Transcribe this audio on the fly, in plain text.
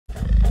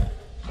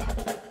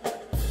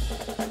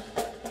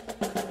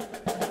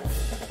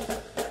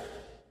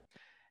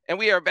And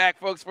we are back,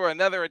 folks, for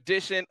another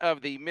edition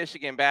of the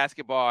Michigan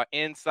Basketball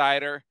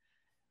Insider.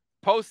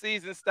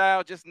 Postseason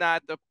style, just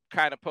not the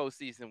kind of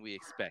postseason we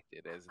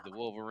expected. As the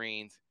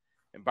Wolverines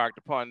embarked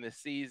upon this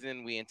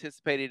season, we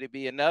anticipated it to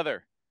be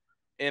another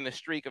in a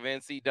streak of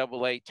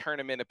NCAA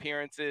tournament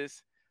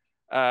appearances,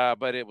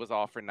 but it was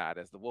all for naught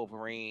as the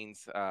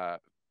Wolverines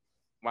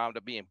wound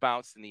up being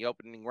bounced in the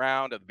opening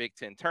round of the Big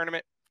Ten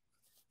tournament.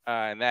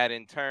 And that,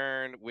 in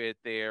turn, with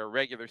their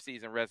regular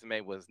season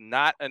resume, was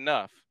not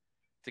enough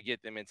to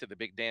get them into the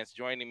big dance.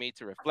 Joining me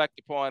to reflect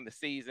upon the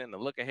season, the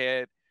look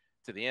ahead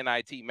to the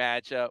NIT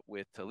matchup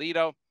with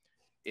Toledo,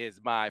 is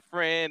my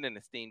friend and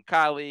esteemed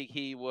colleague.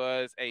 He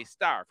was a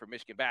star for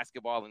Michigan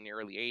basketball in the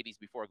early 80s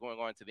before going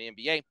on to the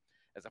NBA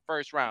as a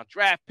first-round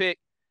draft pick.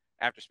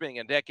 After spending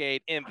a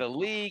decade in the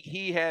league,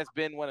 he has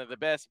been one of the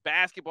best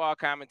basketball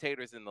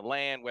commentators in the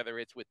land, whether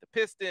it's with the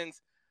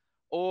Pistons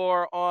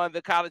or on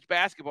the college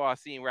basketball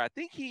scene, where I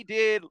think he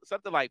did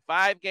something like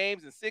 5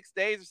 games in 6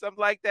 days or something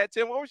like that.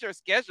 Tim, what was your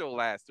schedule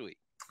last week?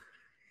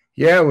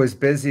 Yeah, it was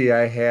busy.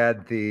 I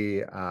had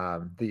the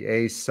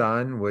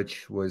A-Sun,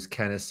 which was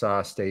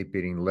Kennesaw State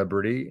beating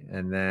Liberty,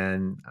 and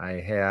then I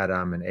had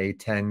an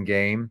A-10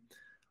 game.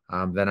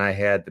 Then I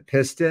had the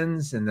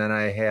Pistons, and then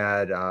I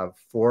had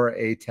 4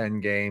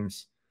 A-10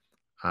 games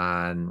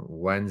on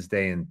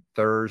Wednesday and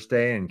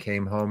Thursday, and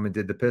came home and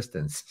did the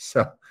Pistons.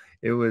 So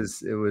it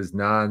was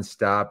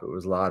nonstop. It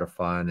was a lot of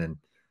fun, and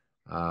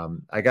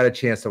I got a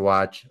chance to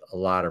watch a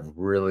lot of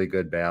really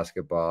good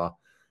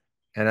basketball,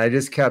 and I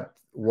just kept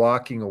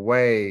walking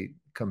away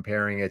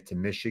comparing it to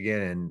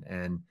Michigan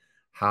and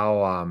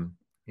how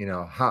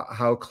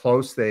how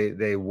close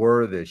they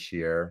were this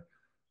year.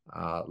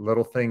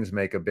 Little things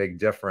make a big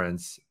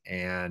difference,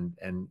 and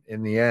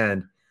in the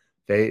end,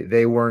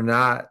 they were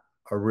not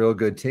a real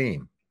good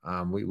team.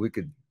 We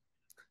could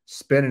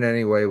spin it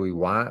any way we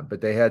want,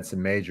 but they had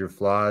some major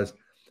flaws.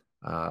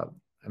 I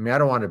mean, I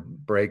don't want to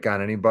break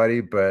on anybody,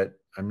 but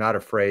I'm not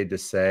afraid to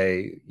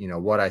say,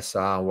 what I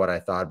saw and what I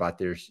thought about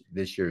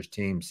this year's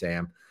team,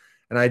 Sam.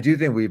 And I do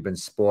think we've been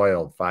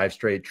spoiled. 5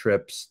 straight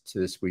trips to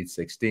the Sweet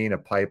 16, a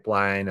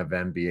pipeline of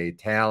NBA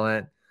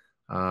talent.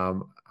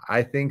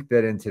 I think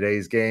that in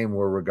today's game,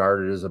 we're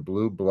regarded as a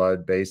blue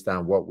blood based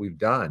on what we've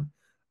done.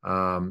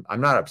 I'm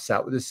not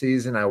upset with the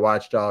season. I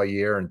watched all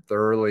year and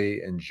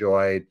thoroughly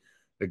enjoyed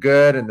the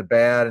good and the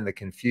bad and the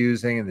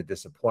confusing and the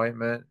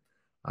disappointment.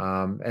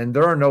 And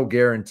there are no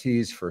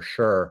guarantees for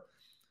sure.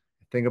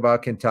 Think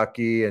about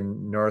Kentucky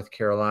and North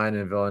Carolina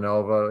and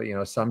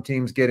Villanova. Some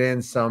teams get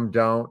in, some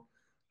don't.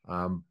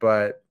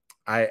 But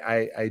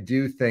I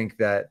do think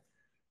that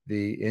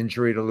the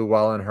injury to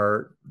Llewellyn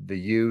hurt, the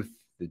youth,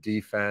 the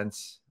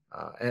defense,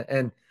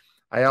 and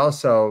I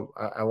also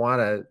I want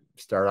to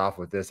start off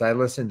with this. I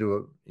listened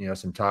to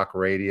some talk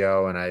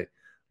radio, and I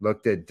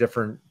looked at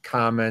different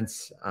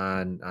comments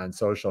on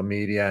social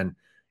media, and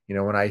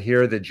when I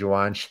hear that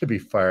Juwan should be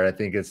fired, I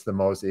think it's the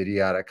most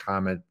idiotic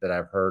comment that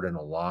I've heard in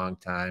a long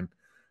time.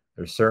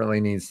 There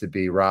certainly needs to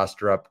be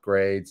roster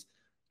upgrades.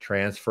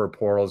 Transfer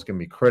portal is going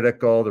to be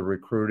critical. The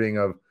recruiting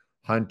of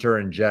Hunter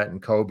and Jett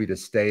and Kobe to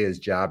stay is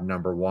job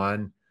number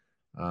one.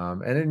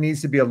 And it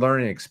needs to be a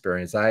learning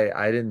experience.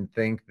 I didn't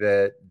think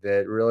that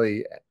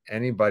really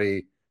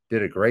anybody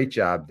did a great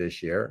job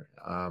this year.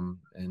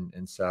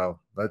 And so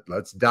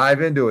let's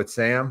dive into it,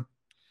 Sam.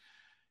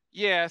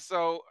 Yeah,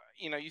 so,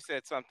 you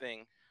said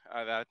something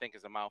that I think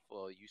is a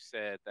mouthful. You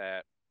said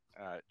that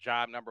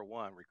job number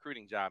one,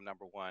 recruiting job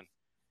number one,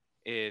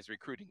 is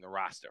recruiting the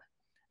roster.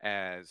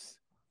 As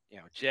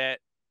Jett,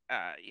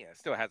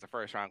 still has a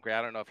first-round grade.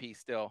 I don't know if he's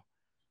still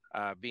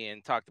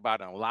being talked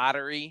about in a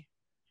lottery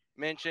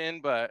mention,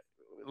 but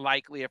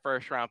likely a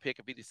first-round pick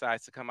if he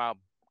decides to come out.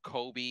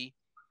 Kobe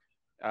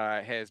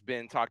has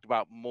been talked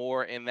about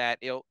more in that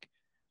ilk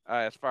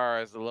as far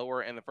as the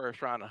lower in the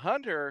first round.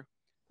 Hunter,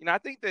 I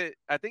think the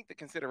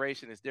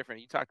consideration is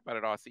different. You talked about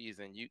it all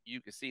season.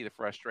 You could see the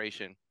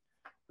frustration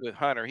with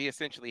Hunter. He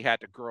essentially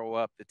had to grow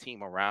up the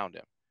team around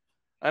him,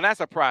 and that's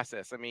a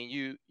process. I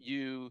mean,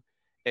 you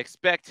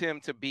expect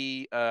him to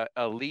be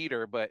a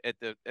leader, but at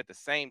the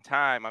same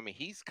time, I mean,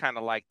 he's kind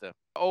of like the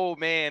old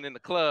man in the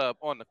club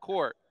on the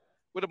court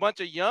with a bunch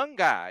of young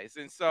guys,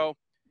 and so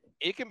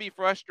it can be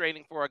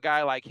frustrating for a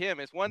guy like him.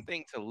 It's one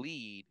thing to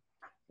lead,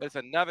 but it's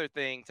another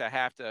thing to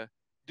have to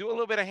do a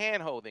little bit of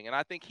hand-holding, and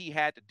I think he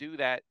had to do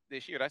that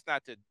this year. That's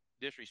not to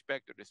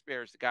disrespect or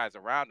disparage the guys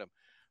around him,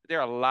 but there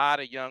are a lot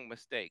of young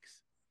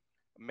mistakes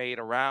made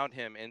around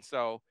him, and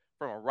so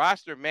from a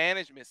roster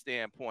management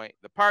standpoint,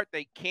 the part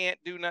they can't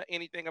do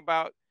anything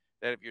about,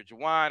 that if you're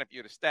Juwan, if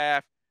you're the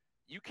staff,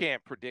 you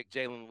can't predict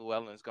Jalen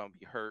Llewellyn is going to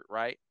be hurt,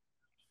 right?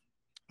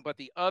 But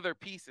the other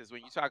pieces,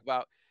 when you talk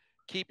about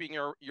keeping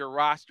your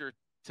roster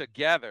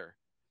together,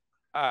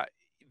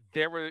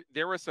 there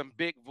were some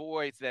big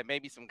voids that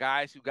maybe some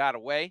guys who got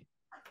away,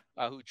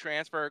 who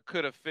transferred,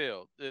 could have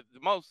filled. The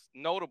most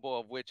notable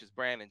of which is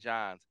Brandon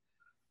Johns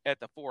at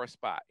the 4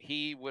 spot.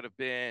 He would have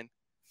been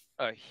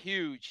a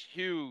huge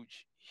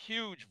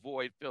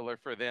void filler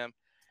for them.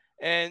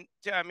 And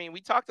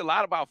we talked a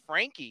lot about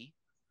Frankie,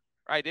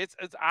 right? It's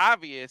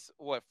obvious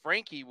what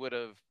Frankie would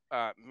have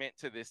meant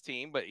to this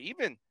team. But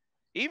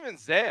even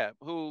Zeb,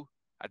 who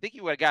I think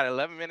he would have got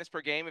 11 minutes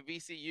per game at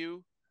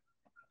VCU.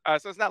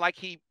 So it's not like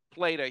he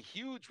played a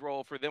huge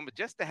role for them, but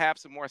just to have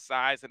some more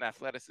size and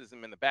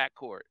athleticism in the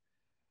backcourt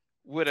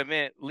would have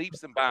meant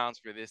leaps and bounds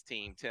for this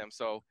team, Tim.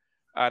 So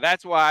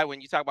that's why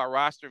when you talk about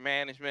roster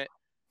management,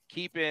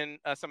 keeping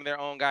some of their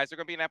own guys, they're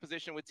going to be in that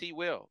position with T.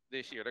 Will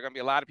this year. There are going to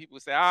be a lot of people who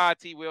say,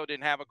 T. Will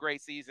didn't have a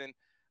great season.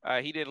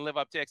 He didn't live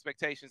up to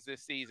expectations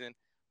this season.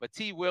 But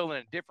T. Will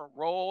in a different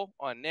role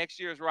on next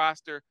year's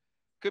roster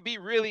could be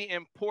really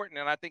important,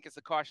 and I think it's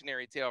a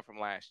cautionary tale from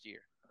last year.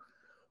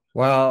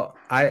 Well,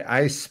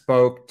 I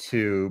spoke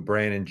to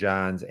Brandon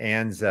Johns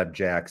and Zeb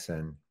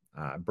Jackson,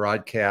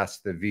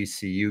 broadcast the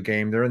VCU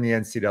game. They're in the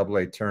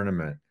NCAA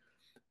tournament,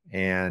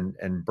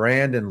 and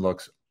Brandon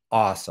looks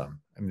awesome.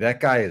 I mean, that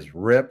guy is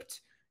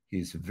ripped.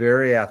 He's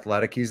very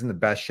athletic. He's in the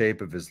best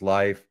shape of his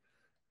life,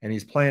 and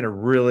he's playing a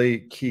really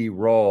key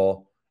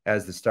role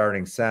as the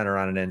starting center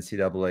on an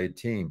NCAA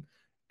team.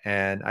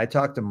 And I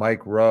talked to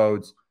Mike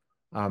Rhodes.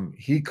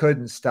 He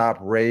couldn't stop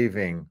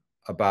raving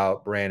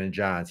about Brandon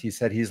Johns. He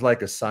said he's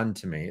like a son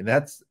to me. And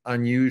that's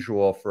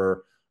unusual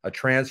for a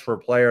transfer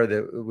player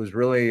that was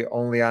really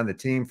only on the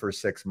team for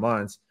 6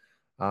 months.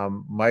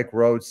 Mike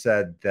Rhodes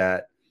said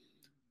that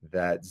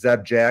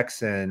Zeb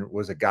Jackson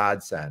was a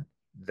godsend,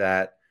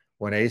 that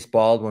when Ace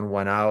Baldwin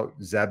went out,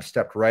 Zeb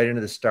stepped right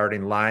into the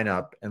starting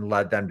lineup and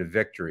led them to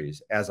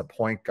victories as a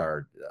point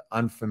guard,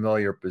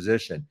 unfamiliar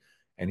position.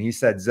 And he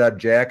said Zeb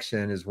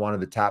Jackson is one of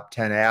the top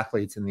 10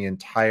 athletes in the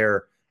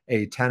entire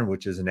A10,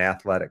 which is an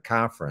athletic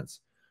conference.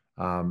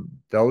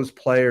 Those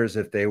players,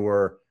 if they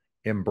were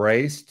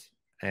embraced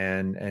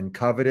and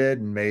coveted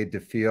and made to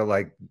feel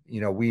like,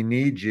 we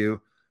need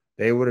you,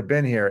 they would have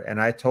been here.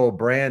 And I told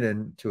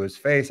Brandon to his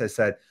face, I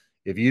said,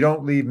 if you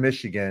don't leave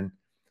Michigan,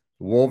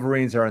 the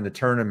Wolverines are in the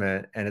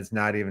tournament, and it's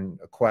not even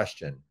a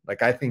question.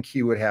 Like, I think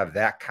he would have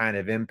that kind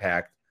of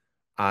impact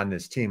on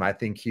this team. I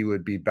think he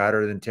would be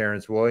better than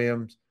Terrence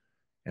Williams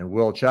and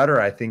Will Cheddar.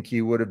 I think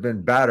he would have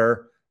been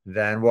better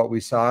than what we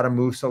saw at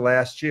Musa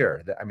last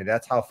year. I mean,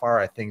 that's how far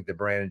I think the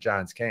Brandon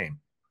Johns came.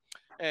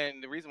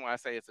 And the reason why I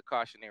say it's a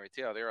cautionary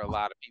tale, there are a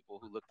lot of people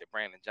who looked at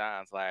Brandon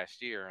Johns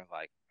last year and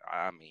like,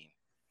 I mean,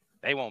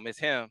 they won't miss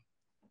him.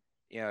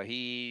 There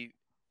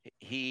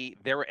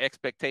were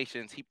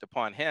expectations heaped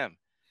upon him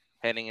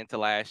heading into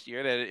last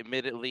year that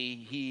admittedly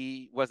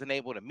he wasn't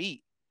able to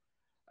meet.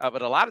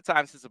 But a lot of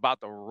times it's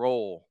about the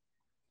role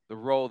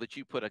that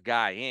you put a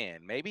guy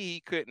in. Maybe he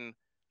couldn't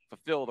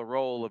fulfill the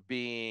role of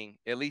being,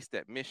 at least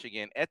at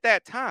Michigan at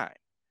that time.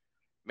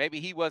 Maybe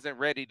he wasn't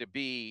ready to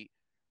be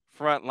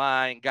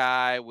frontline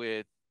guy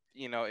with,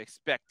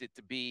 expected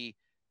to be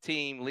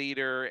team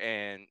leader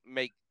and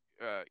make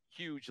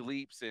huge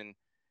leaps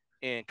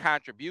in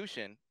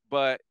contribution.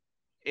 But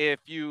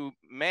if you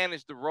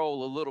manage the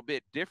role a little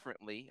bit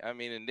differently, I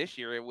mean, in this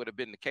year, it would have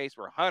been the case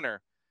where Hunter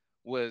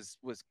was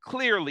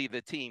clearly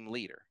the team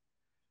leader.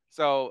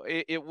 So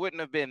it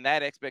wouldn't have been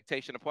that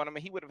expectation upon him.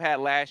 And he would have had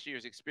last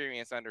year's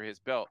experience under his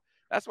belt.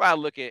 That's why I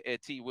look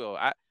at T. Will.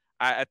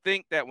 I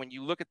think that when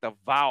you look at the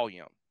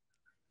volume,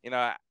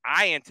 I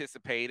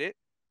anticipated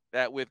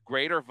that with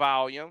greater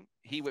volume,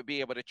 he would be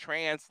able to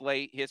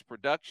translate his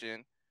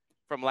production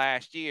from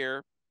last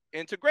year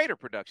into greater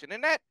production.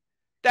 And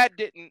that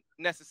didn't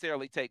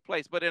necessarily take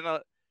place, but in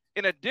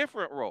a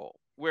different role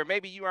where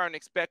maybe you aren't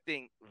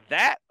expecting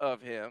that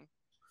of him,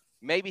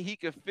 maybe he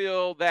could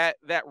fill that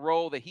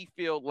role that he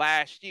filled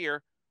last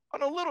year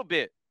on a little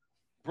bit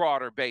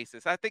broader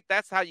basis. I think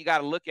that's how you got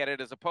to look at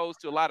it, as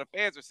opposed to a lot of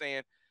fans are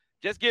saying,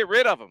 just get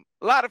rid of him.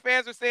 A lot of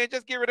fans are saying,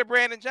 just get rid of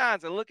Brandon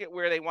Johns, and look at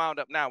where they wound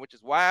up now, which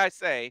is why I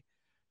say,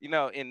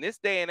 in this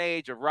day and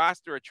age of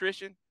roster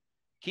attrition,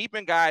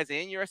 keeping guys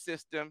in your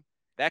system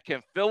that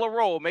can fill a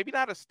role, maybe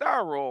not a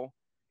star role,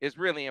 is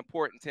really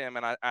important to him.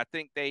 And I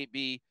think they'd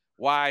be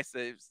wise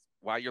to,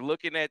 while you're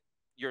looking at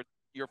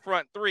your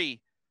front three,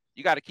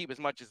 you got to keep as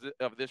much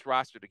of this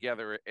roster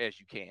together as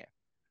you can.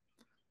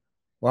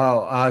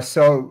 Well,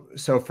 so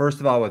first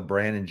of all, with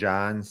Brandon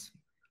Johns,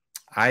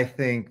 I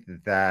think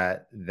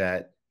that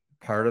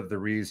part of the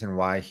reason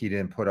why he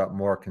didn't put up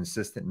more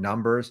consistent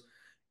numbers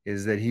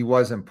is that he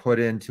wasn't put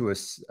into a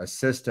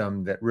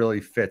system that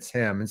really fits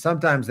him. And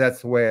sometimes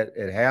that's the way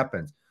it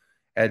happens.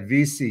 At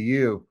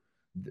VCU,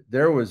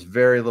 there was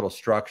very little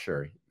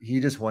structure. He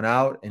just went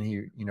out and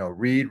he,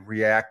 read,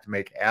 react,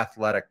 make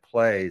athletic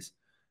plays.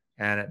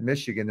 And at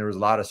Michigan, there was a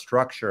lot of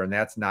structure, and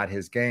that's not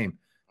his game.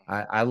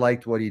 I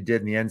liked what he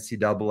did in the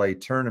NCAA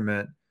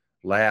tournament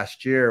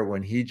last year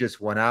when he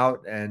just went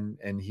out and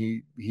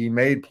he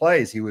made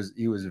plays. He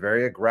was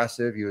very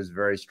aggressive. He was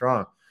very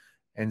strong.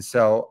 And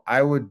so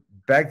I would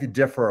beg to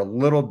differ a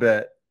little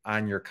bit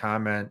on your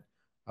comment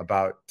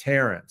about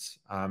Terrence.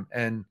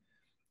 And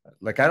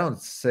like, I don't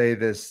say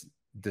this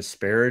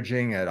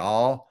disparaging at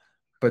all,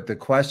 but the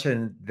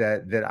question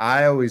that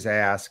I always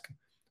ask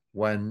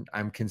when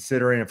I'm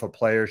considering if a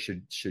player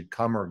should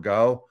come or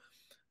go,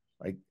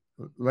 like,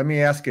 let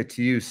me ask it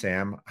to you,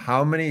 Sam.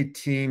 How many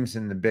teams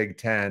in the Big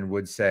Ten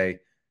would say,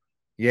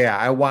 yeah,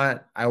 I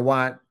want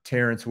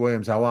Terrence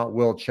Williams, I want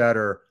Will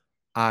Cheddar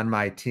on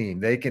my team.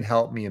 They can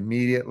help me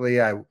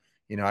immediately. I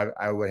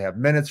would have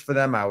minutes for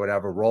them. I would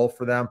have a role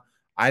for them.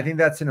 I think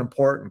that's an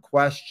important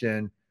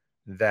question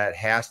that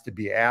has to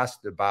be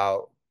asked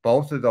about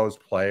both of those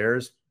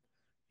players.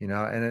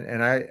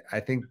 And I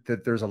think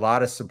that there's a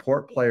lot of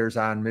support players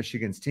on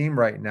Michigan's team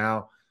right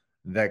now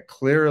that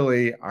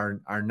clearly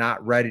are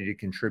not ready to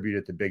contribute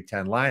at the Big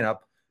Ten lineup.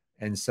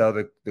 And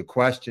so the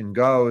question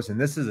goes,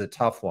 and this is a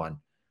tough one.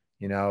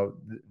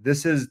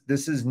 This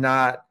is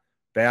not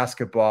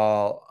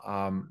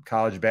basketball,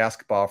 college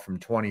basketball from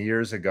 20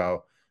 years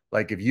ago.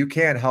 Like, if you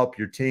can't help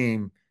your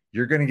team,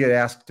 you're going to get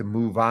asked to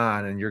move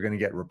on and you're going to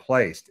get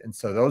replaced. And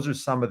so those are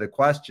some of the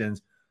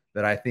questions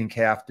that I think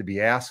have to be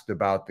asked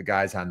about the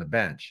guys on the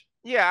bench.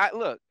 Yeah,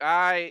 look,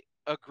 I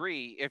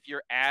agree. If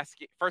you're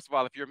asking, first of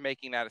all, if you're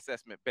making that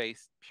assessment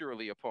based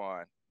purely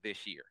upon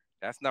this year,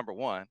 that's number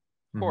one.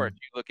 Of course,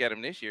 you look at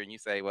him this year and you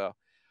say, well,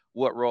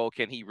 what role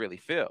can he really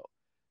fill?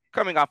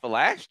 Coming off of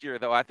last year,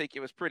 though, I think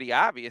it was pretty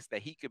obvious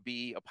that he could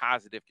be a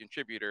positive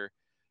contributor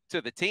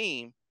to the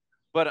team.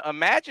 But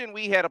imagine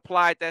we had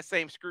applied that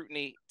same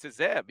scrutiny to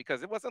Zeb,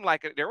 because it wasn't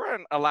like there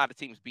weren't a lot of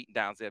teams beating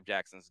down Zeb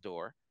Jackson's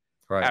door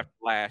after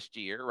last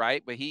year,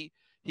 right? But he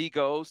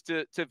goes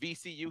to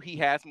VCU. He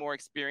has more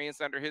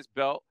experience under his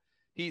belt.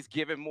 He's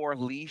given more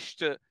leash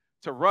to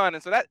run.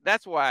 And so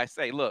that's why I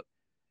say, look,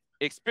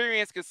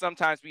 experience can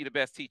sometimes be the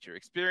best teacher.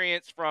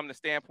 Experience from the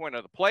standpoint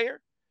of the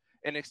player,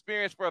 and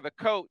experience for the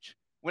coach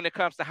when it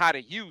comes to how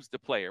to use the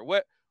player.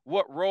 What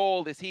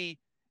role is he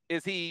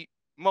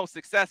most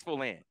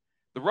successful in?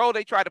 The role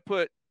they tried to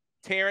put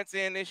Terrence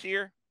in this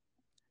year,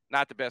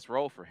 not the best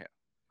role for him.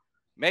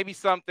 Maybe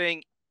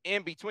something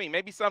in between,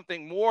 maybe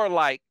something more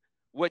like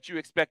what you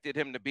expected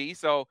him to be.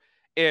 So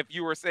if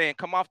you were saying,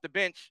 come off the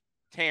bench,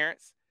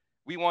 Terrence,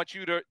 we want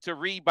you to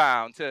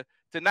rebound, to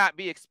not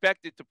be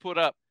expected to put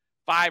up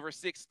 4 to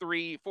 6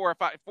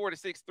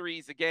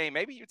 threes a game.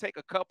 Maybe you take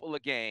a couple a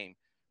game,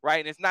 right?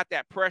 And it's not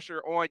that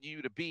pressure on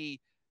you to be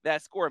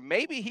that scorer.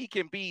 Maybe he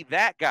can be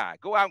that guy.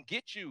 Go out and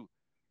get you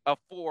a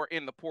 4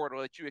 in the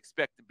portal that you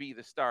expect to be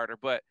the starter.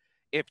 But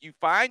if you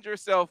find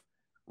yourself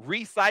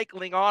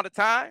recycling all the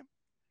time,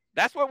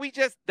 that's what we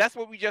just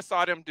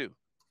saw them do.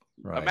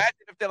 Right.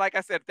 Imagine if they, like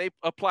I said, if they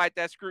applied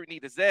that scrutiny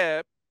to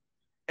Zeb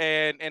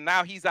and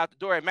now he's out the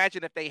door.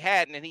 Imagine if they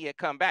hadn't and he had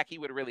come back, he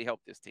would have really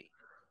helped this team.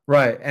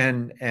 Right.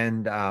 And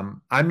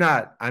I'm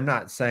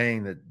not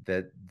saying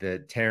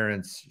that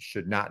Terrence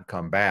should not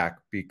come back,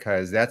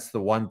 because that's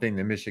the one thing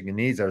that Michigan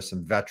needs are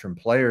some veteran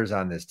players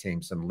on this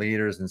team, some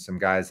leaders and some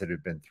guys that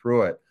have been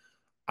through it.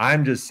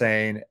 I'm just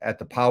saying, at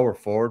the power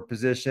forward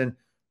position,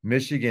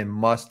 Michigan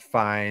must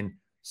find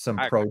some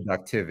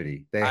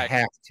productivity. They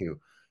have to,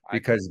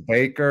 because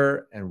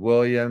Baker and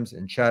Williams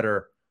and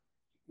Cheddar,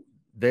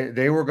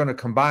 they were going to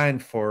combine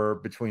for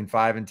between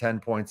 5 and 10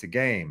 points a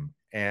game.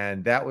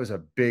 And that was a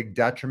big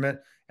detriment,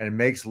 and it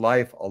makes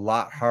life a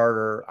lot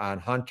harder on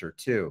Hunter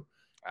too.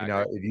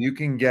 If you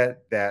can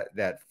get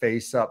that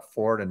face up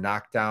forward and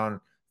knock down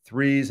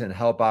threes and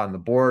help out on the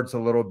boards a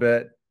little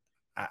bit,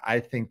 I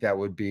think that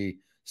would be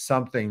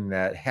something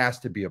that has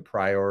to be a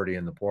priority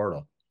in the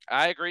portal.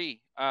 I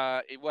agree.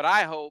 What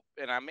I hope,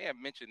 and I may have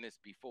mentioned this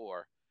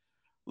before,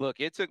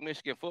 look, it took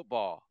Michigan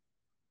football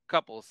a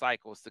couple of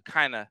cycles to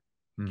kind of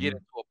get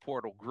into a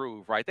portal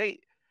groove, right?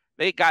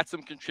 They got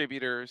some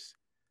contributors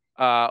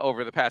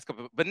over the past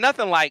couple, but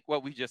nothing like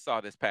what we just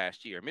saw this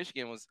past year.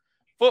 Michigan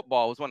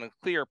football was one of the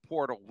clear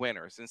portal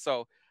winners. And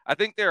so I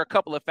think there are a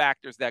couple of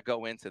factors that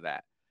go into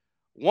that.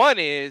 One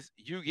is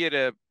you get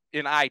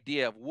an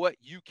idea of what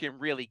you can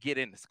really get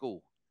into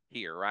school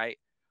here, right?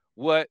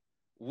 What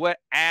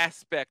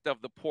aspect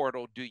of the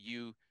portal do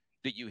you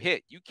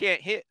hit? You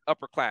can't hit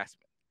upperclassmen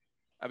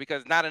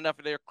because not enough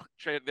of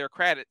their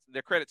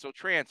credits will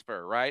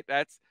transfer, right?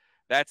 That's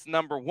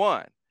number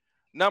one.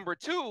 Number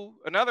two,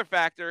 another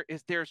factor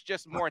is there's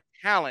just more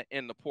talent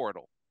in the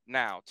portal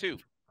now too.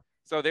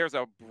 So there's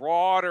a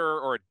broader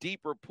or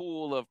deeper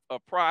pool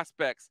of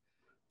prospects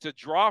to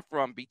draw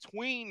from.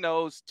 Between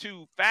those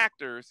two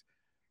factors,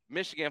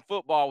 Michigan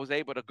football was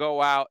able to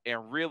go out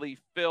and really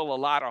fill a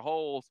lot of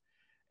holes.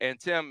 And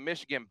Tim,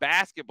 Michigan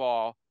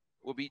basketball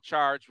will be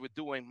charged with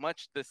doing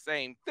much the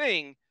same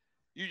thing.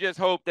 You just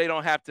hope they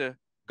don't have to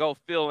go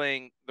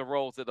filling the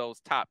roles of those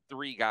top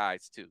 3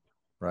 guys too.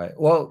 Right.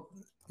 Well,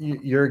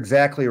 you're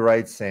exactly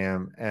right,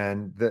 Sam.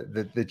 And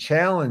the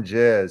challenge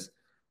is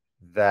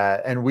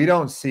that, and we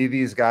don't see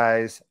these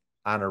guys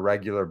on a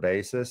regular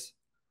basis,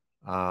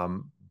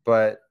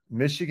 but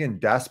Michigan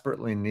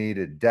desperately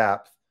needed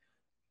depth,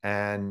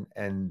 and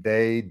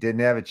they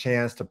didn't have a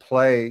chance to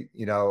play,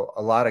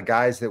 a lot of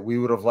guys that we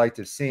would have liked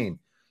to have seen.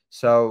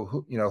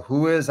 So,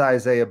 who is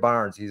Isaiah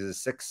Barnes? He's a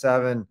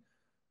 6'7"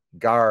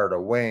 guard, a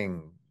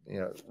wing,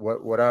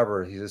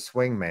 whatever. He's a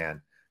swing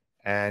man.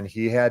 And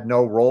he had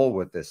no role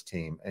with this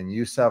team. And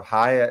Yusuf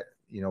Hyatt,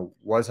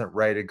 wasn't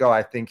ready to go.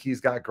 I think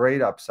he's got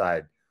great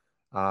upside.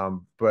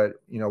 But,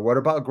 what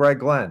about Greg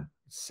Glenn?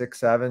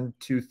 6'7",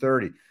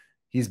 230.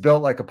 He's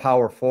built like a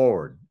power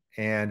forward.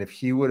 And if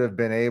he would have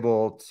been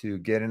able to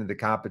get into the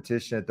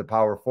competition at the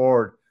power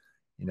forward,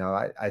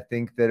 I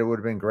think that it would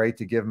have been great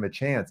to give him a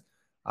chance.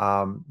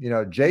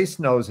 Jace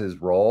knows his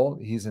role.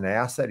 He's an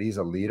asset. He's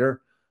a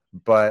leader.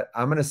 But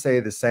I'm going to say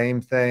the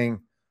same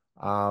thing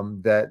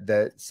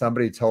that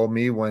somebody told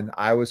me when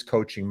I was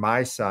coaching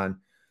my son,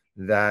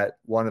 that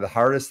one of the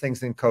hardest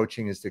things in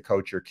coaching is to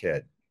coach your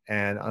kid.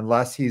 And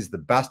unless he's the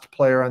best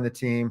player on the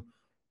team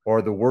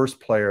or the worst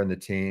player on the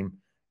team,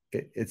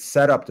 it's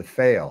set up to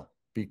fail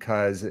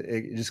because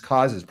it just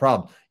causes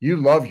problems. You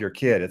love your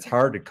kid. It's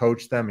hard to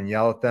coach them and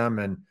yell at them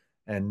and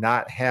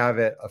not have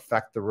it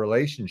affect the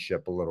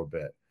relationship a little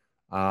bit.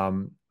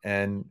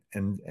 And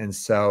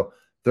so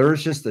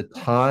there's just a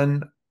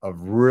ton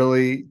of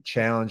really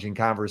challenging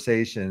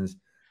conversations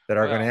that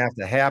are going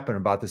to happen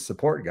about the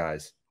support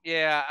guys.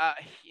 Yeah,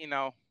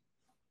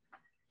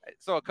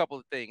 so a couple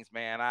of things,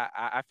 man.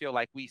 I feel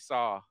like we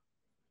saw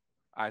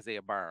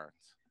Isaiah Burns.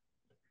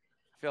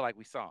 I feel like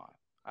we saw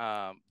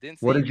him. Didn't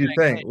see. What did you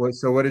think?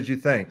 So what did you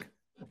think?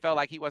 Felt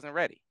like he wasn't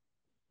ready.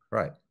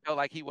 Right. Felt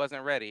like he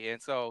wasn't ready.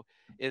 And so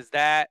is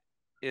that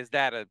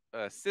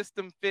a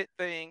system fit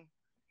thing?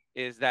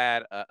 Is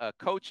that a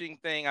coaching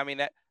thing? I mean,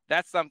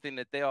 that's something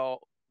that they'll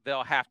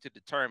have to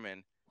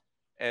determine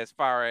as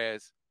far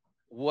as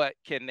what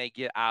can they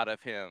get out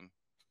of him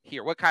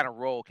here. What kind of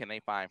role can they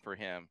find for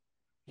him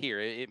here?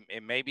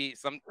 It may be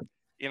some,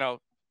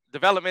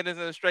 development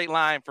isn't a straight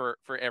line for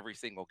every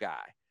single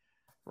guy,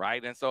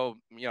 right? And so,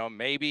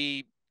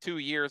 maybe 2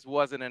 years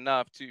wasn't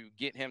enough to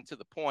get him to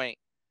the point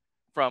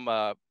from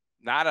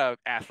not a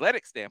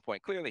athletic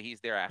standpoint. Clearly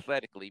he's there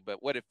athletically,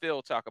 but what did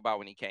Phil talk about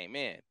when he came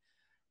in?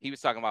 He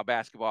was talking about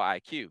basketball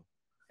IQ.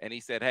 And he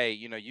said, hey,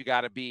 you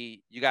got to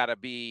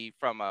be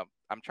from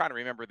I'm trying to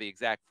remember the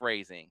exact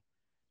phrasing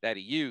that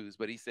he used,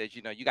 but he says,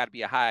 you got to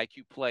be a high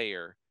IQ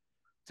player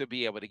to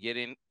be able to get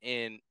in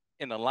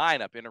the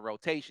lineup, in a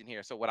rotation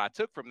here. So what I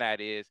took from that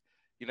is,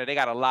 they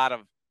got a lot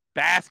of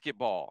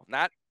basketball,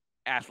 not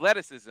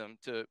athleticism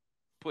to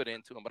put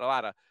into them, but a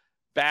lot of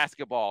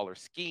basketball or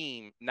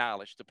scheme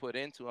knowledge to put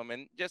into them,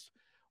 and just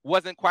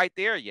wasn't quite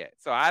there yet.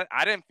 So I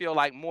didn't feel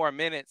like more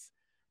minutes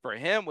for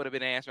him would have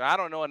been answered. I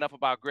don't know enough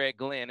about Greg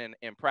Glenn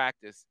in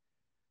practice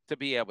to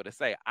be able to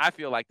say. I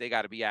feel like they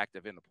got to be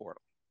active in the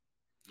portal.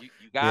 You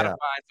got to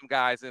find some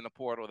guys in the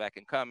portal that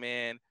can come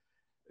in,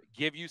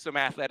 give you some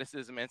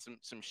athleticism and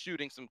some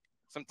shooting,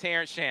 some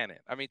Terrence Shannon.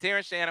 I mean,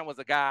 Terrence Shannon was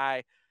a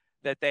guy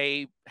that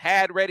they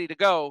had ready to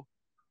go.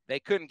 They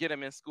couldn't get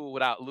him in school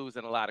without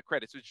losing a lot of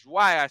credits, which is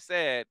why I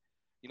said,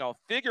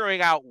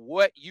 figuring out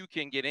what you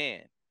can get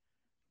in.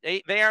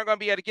 They aren't going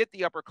to be able to get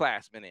the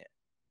upperclassmen in.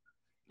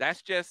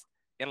 That's just,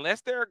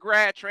 unless they're a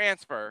grad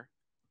transfer,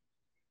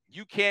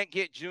 you can't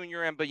get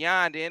junior and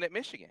beyond in at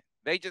Michigan.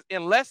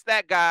 Unless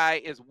that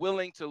guy is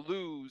willing to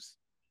lose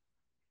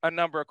a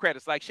number of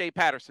credits like Shea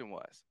Patterson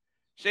was.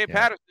 Shea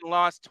Patterson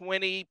lost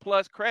 20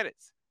 plus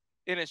credits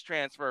in his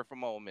transfer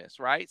from Ole Miss,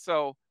 right?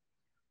 So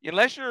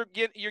unless you're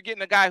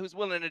getting a guy who's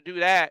willing to do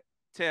that,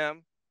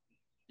 Tim,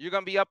 you're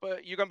gonna be up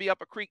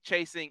a creek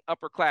chasing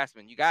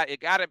upperclassmen.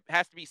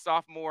 Has to be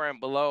sophomore and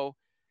below,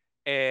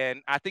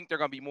 and I think there are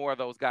gonna be more of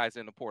those guys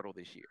in the portal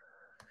this year.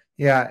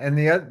 Yeah, and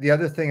the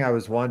other thing I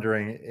was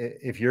wondering,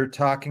 if you're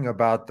talking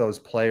about those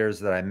players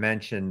that I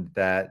mentioned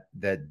that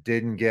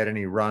didn't get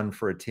any run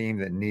for a team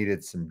that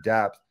needed some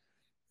depth,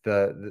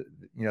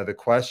 the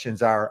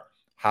questions are,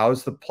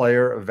 how's the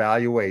player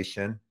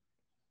evaluation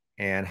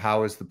and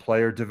how is the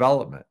player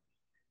development?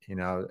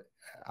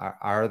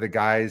 Are the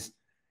guys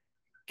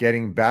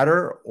getting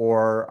better,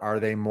 or are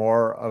they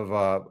more of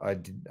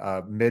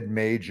a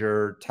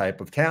mid-major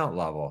type of talent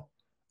level?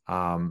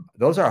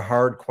 Those are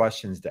hard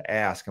questions to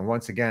ask. And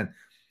once again,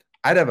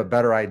 I'd have a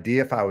better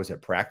idea if I was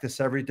at practice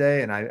every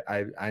day. And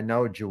I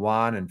know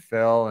Juwan and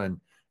Phil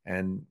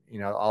and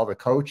all the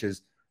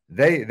coaches,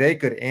 they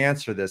could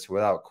answer this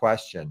without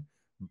question.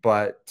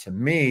 But to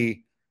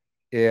me,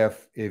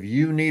 if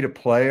you need a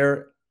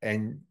player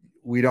and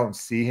we don't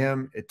see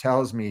him, it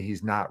tells me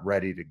he's not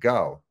ready to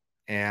go.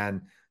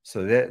 And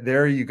so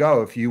there you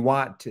go. If you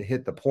want to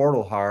hit the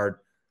portal hard,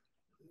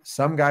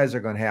 some guys are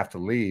going to have to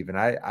leave. And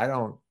I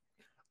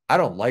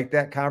don't like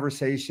that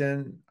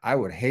conversation. I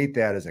would hate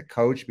that as a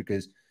coach,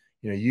 because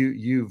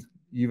you've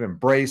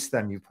embraced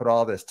them, you put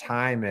all this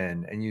time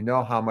in, and you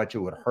know how much it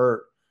would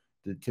hurt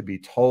to be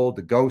told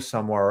to go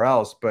somewhere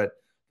else. But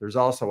there's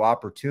also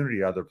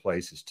opportunity other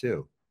places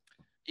too.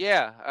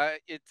 Yeah,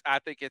 I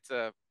think it's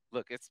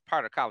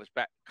part of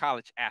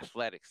college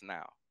athletics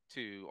now.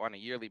 On a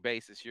yearly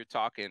basis, you're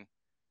talking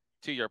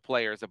to your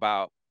players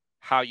about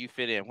how you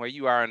fit in, where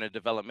you are in a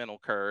developmental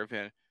curve,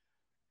 and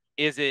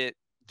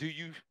do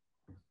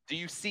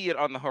you see it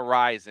on the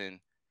horizon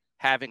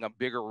having a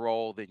bigger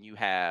role than you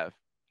have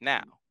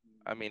now?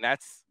 I mean,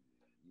 that's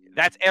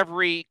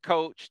every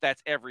coach,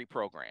 that's every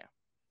program.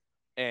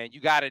 And you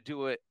got to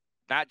do it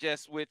not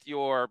just with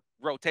your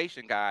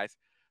rotation guys,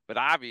 but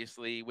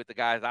obviously with the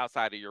guys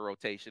outside of your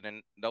rotation.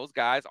 And those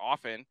guys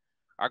often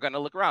are going to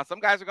look around. Some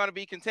guys are going to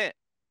be content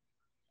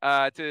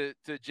to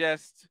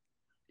just,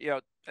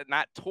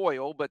 not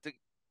toil, but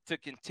to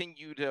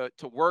continue to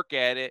work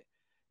at it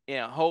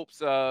in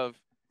hopes of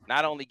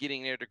not only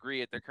getting their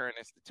degree at their current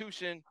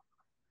institution,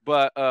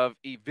 but of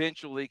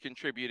eventually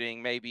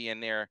contributing maybe in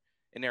their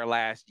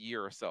last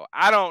year or so.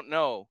 I don't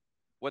know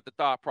what the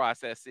thought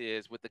process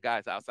is with the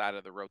guys outside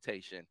of the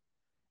rotation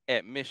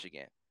at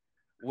Michigan.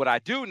 What I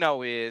do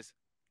know is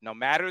no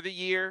matter the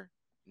year,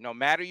 no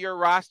matter your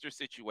roster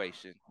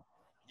situation,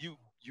 you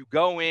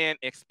go in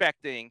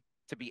expecting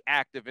to be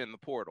active in the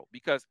portal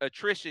because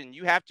attrition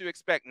you have to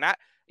expect not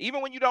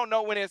even when you don't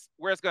know where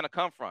it's going to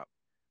come from.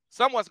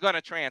 Someone's going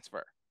to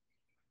transfer.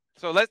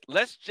 So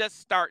let's just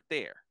start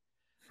there.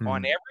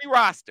 On every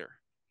roster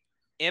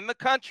in the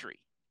country,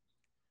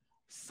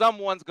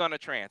 someone's going to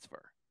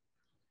transfer.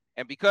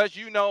 And because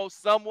you know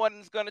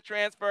someone's going to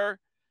transfer,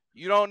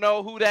 you don't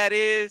know who that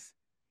is,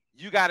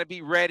 you got to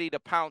be ready to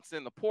pounce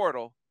in the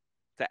portal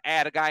to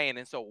add a guy in.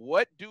 And so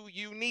what do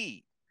you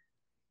need?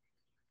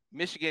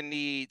 Michigan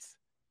needs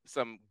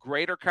some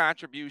greater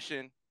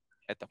contribution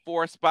at the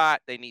 4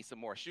 spot. They need some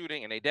more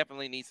shooting, and they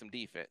definitely need some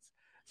defense.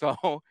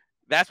 So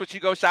that's what you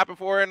go shopping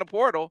for in the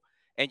portal.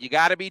 And you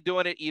got to be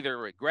doing it either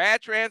with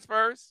grad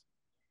transfers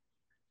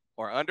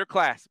or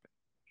underclassmen.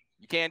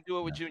 You can't do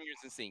it with juniors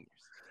and seniors.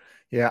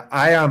 Yeah,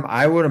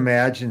 I would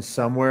imagine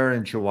somewhere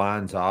in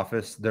Jawan's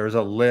office, there's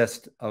a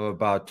list of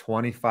about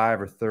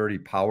 25 or 30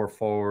 power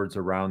forwards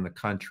around the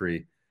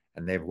country,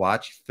 and they've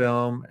watched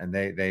film and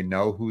they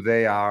know who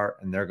they are,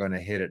 and they're going to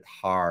hit it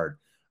hard.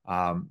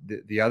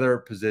 The other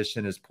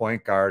position is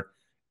point guard,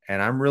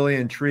 and I'm really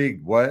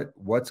intrigued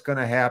what's going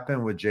to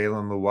happen with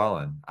Jalen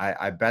Llewellyn.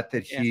 I bet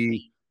that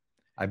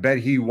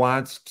he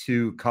wants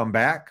to come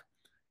back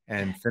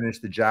and finish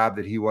the job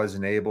that he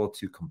wasn't able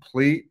to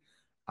complete.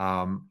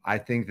 I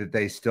think that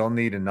they still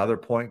need another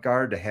point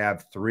guard to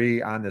have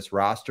 3 on this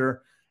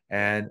roster.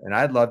 And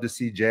I'd love to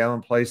see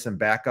Jalen play some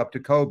backup to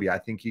Kobe. I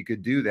think he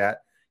could do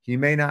that. He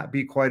may not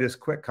be quite as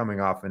quick coming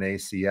off an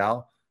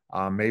ACL.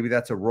 Maybe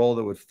that's a role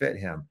that would fit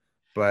him.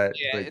 But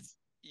it's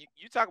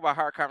you talk about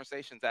hard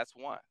conversations. That's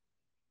one.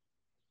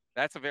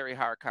 That's a very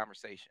hard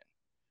conversation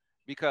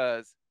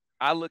because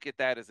I look at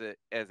that as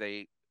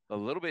a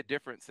little bit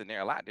different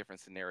scenario, a lot different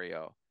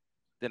scenario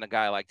than a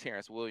guy like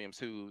Terrence Williams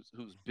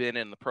who's been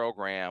in the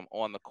program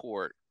on the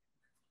court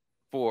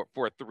for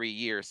 3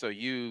 years. So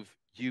you've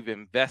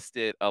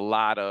invested a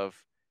lot of,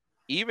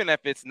 even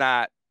if it's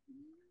not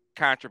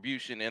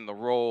contribution in the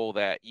role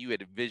that you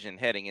had envisioned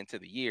heading into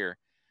the year,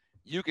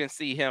 you can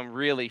see him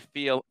really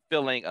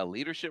filling a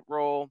leadership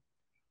role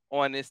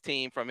on this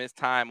team from his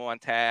time on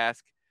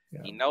task.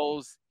 Yeah.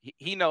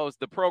 He knows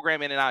the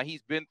program in and out.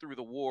 He's been through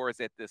the wars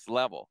at this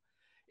level.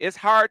 It's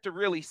hard to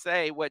really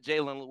say what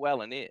Jalen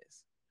Llewellyn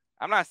is.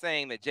 I'm not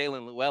saying that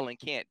Jalen Llewellyn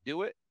can't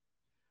do it,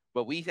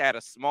 but we had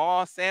a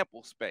small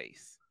sample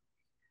space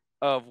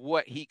of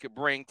what he could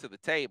bring to the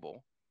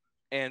table.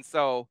 And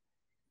so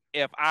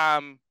if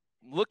I'm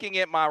looking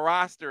at my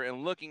roster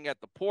and looking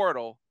at the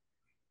portal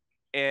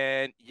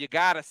and you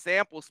got a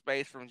sample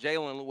space from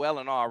Jalen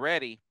Llewellyn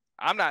already,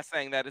 I'm not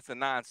saying that it's a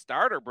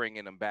non-starter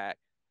bringing him back,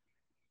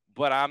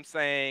 but I'm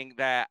saying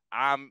that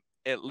I'm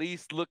at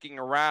least looking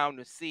around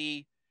to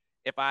see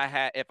if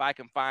I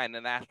can find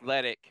an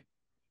athletic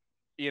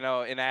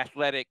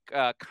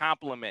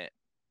complement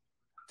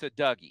to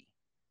Dougie,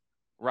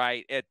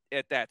 right,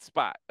 at that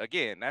spot.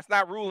 Again, that's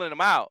not ruling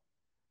him out.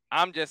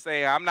 I'm just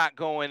saying I'm not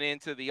going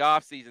into the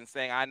offseason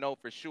saying I know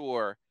for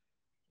sure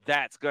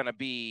that's going to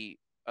be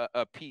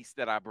a piece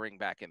that I bring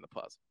back in the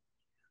puzzle.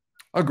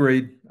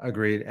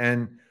 Agreed.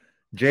 And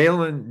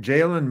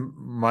Jalen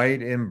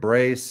might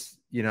embrace,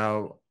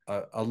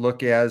 a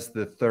look as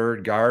the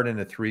 3rd guard in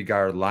a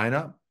 3-guard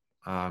lineup.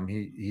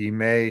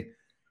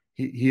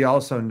 He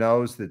also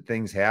knows that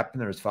things happen.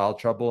 There's foul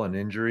trouble and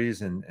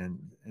injuries. And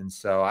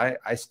so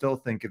I still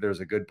think there's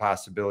a good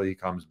possibility he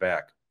comes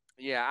back.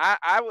 Yeah,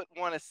 I would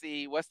want to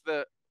see what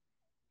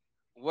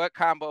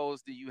combos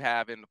do you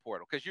have in the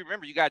portal? Because you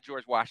remember you got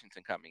George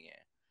Washington coming in.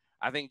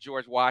 I think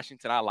George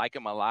Washington, I like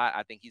him a lot.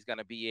 I think he's going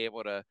to be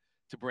able to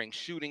bring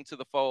shooting to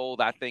the fold.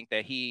 I think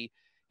that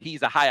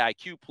he's a high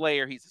IQ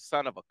player. He's the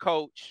son of a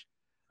coach.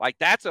 Like,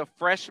 that's a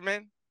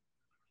freshman.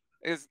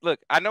 Look,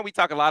 I know we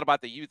talk a lot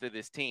about the youth of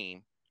this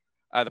team.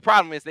 The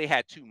problem is they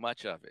had too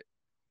much of it.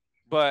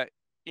 But,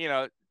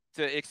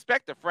 to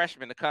expect a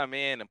freshman to come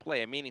in and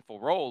play a meaningful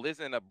role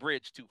isn't a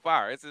bridge too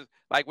far. It's just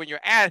like when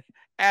you're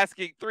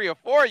asking 3 or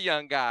 4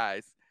 young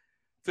guys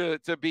to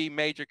be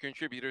major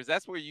contributors,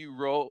 that's where you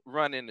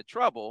run into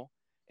trouble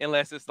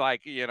unless it's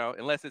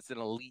unless it's an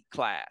elite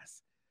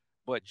class.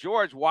 But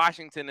George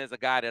Washington is a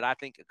guy that I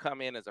think could come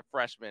in as a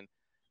freshman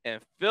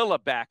and fill a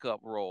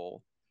backup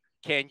role.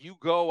 Can you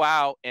go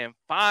out and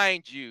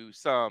find you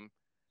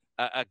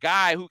a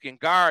guy who can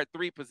guard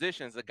 3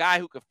 positions, a guy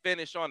who could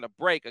finish on the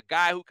break, a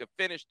guy who could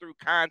finish through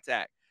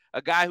contact,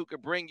 a guy who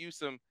could bring you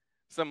some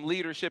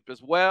leadership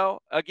as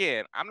well?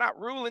 Again, I'm not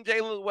ruling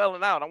Jalen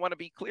Llewellyn out. I want to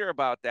be clear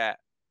about that.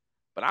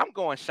 But I'm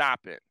going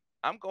shopping.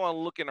 I'm going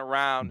looking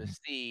around to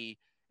see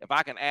if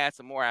I can add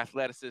some more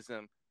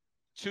athleticism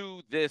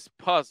to this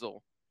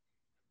puzzle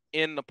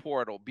in the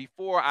portal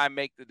before I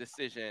make the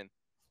decision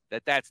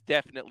that that's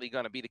definitely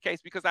going to be the case.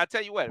 Because I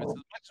tell you what, as much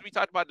as we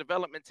talked about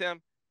development, Tim,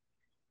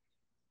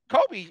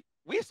 Kobe,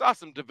 we saw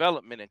some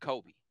development in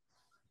Kobe.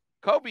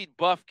 Kobe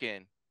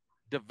Bufkin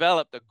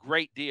developed a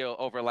great deal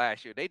over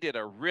last year. They did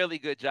a really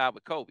good job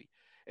with Kobe.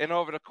 And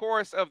over the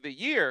course of the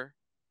year,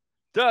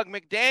 Doug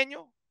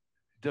McDaniel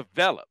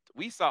developed.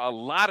 We saw a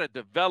lot of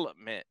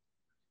development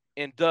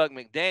in Doug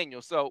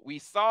McDaniel. So we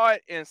saw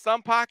it in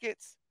some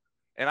pockets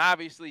and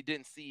obviously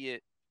didn't see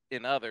it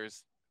in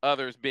others,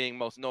 others being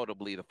most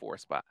notably the 4th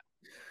spot.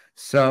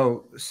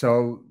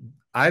 So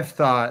I've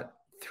thought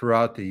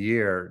throughout the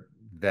year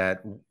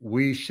that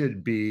we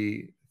should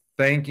be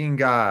thanking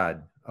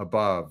God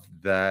above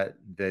that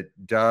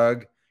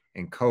Doug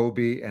and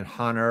Kobe and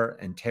Hunter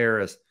and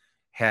Terrace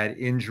had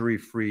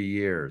injury-free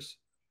years.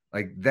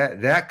 Like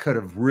that could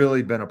have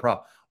really been a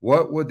problem.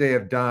 What would they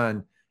have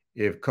done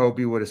if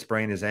Kobe would have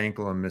sprained his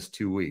ankle and missed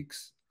 2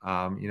 weeks?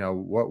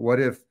 What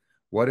if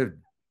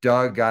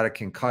Doug got a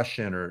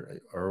concussion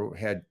or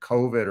had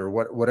COVID or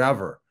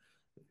whatever?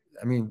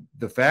 I mean,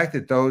 the fact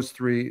that those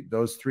three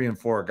and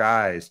four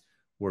guys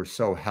were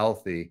so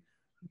healthy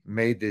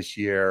made this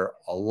year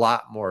a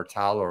lot more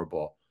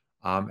tolerable.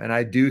 And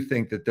I do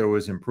think that there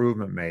was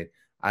improvement made.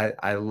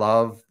 I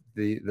love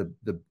the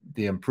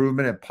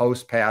improvement in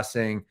post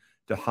passing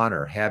to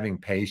Hunter, having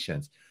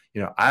patience.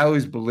 I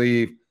always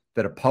believe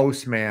that a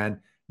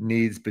postman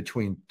needs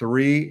between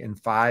 3 and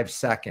 5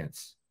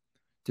 seconds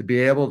to be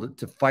able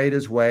to fight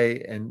his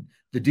way. And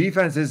the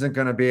defense isn't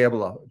going to be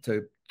able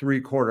to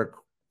 3/4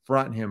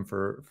 front him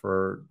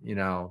for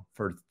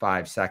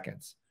 5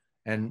 seconds.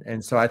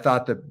 And so I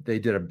thought that they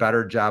did a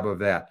better job of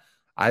that.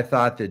 I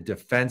thought that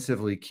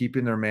defensively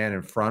keeping their man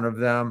in front of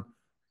them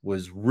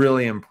was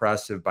really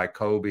impressive by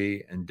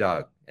Kobe and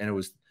Doug.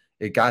 And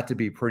it got to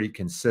be pretty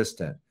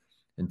consistent.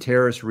 And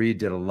Terrence Reed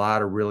did a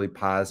lot of really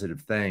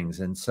positive things.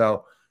 And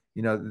so,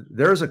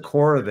 there's a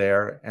core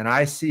there, and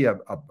I see a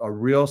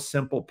real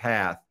simple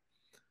path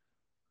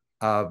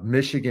of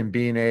Michigan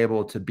being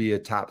able to be a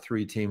top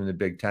 3 team in the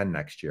Big Ten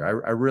next year.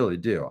 I really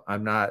do.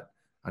 I'm not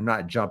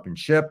jumping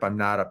ship. I'm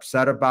not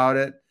upset about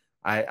it.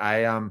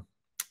 I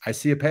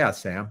see a path,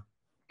 Sam.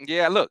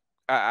 Yeah, look,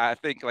 I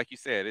think, like you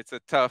said,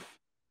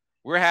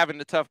 we're having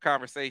the tough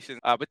conversations.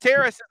 But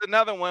Terrace is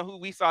another one who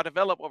we saw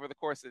develop over the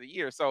course of the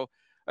year. So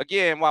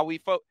again, while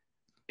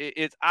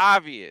it's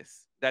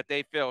obvious that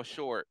they fell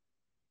short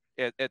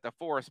at the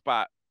 4th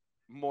spot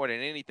more than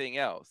anything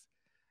else.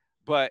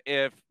 But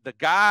if the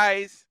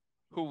guys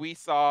who we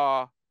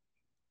saw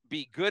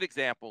be good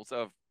examples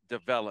of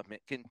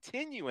development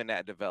continue in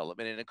that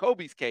development, and in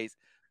Kobe's case,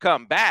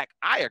 come back,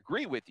 I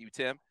agree with you,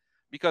 Tim,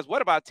 because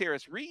what about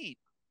Terrence Reed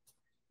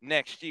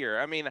next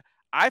year? I mean,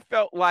 I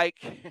felt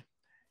like,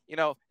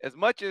 as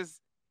much as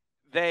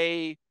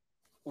they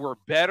were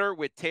better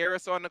with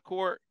Terrace on the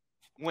court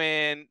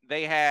when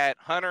they had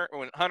Hunter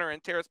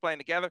and Terrace playing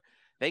together,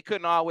 they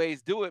couldn't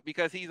always do it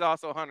because he's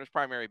also Hunter's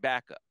primary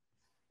backup,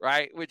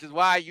 right? Which is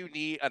why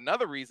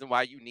another reason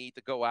why you need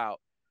to go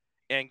out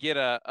and get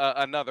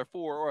another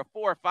 4 or a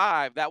 4 or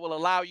 5 that will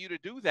allow you to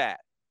do that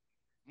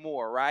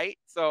more, right?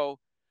 So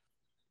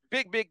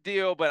big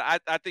deal.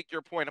 But I think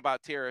your point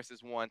about Terrace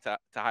is one to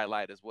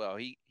highlight as well.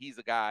 He's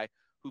a guy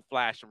who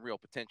flashed some real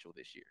potential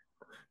this year.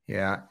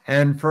 Yeah.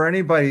 And for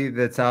anybody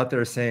that's out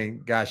there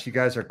saying, gosh, you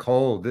guys are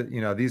cold,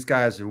 these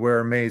guys wear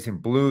amazing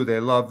blue. They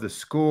love the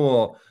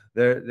school.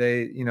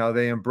 They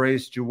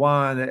embrace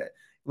Juwan.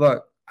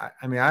 Look,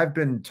 I mean, I've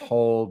been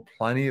told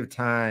plenty of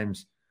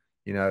times,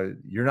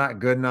 you're not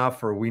good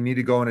enough, or we need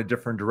to go in a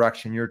different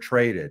direction. You're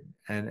traded.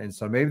 And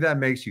so maybe that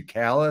makes you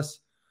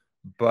callous,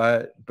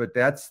 but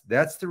that's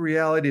the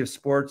reality of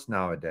sports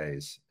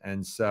nowadays.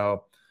 And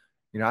so,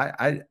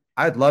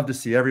 I'd love to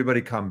see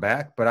everybody come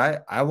back,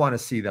 but I want to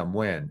see them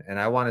win, and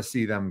I want to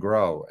see them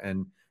grow.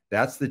 And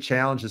that's the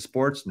challenge of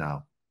sports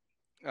now.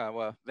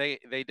 Well, they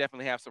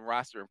definitely have some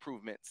roster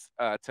improvements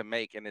to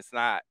make, and it's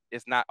not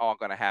all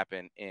going to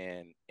happen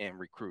in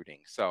recruiting.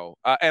 So,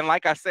 and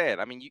like I said,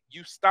 I mean,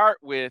 you start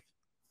with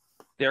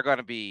there's going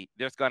to be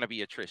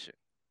attrition,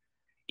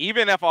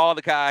 even if all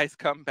the guys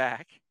come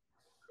back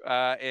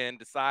and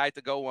decide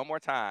to go one more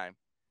time.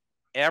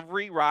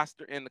 Every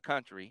roster in the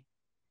country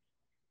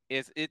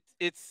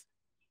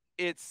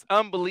it's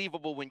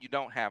unbelievable when you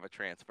don't have a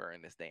transfer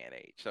in this day and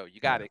age. So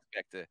you got to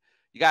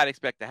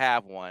expect to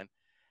have one.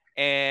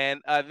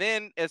 And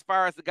then as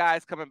far as the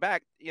guys coming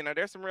back,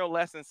 there's some real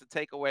lessons to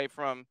take away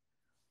from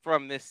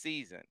this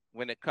season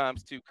when it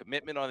comes to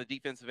commitment on the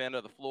defensive end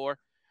of the floor.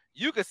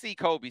 You could see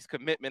Kobe's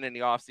commitment in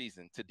the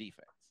offseason to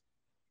defense,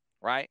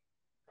 right?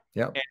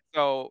 Yeah. And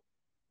so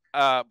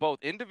both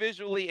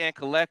individually and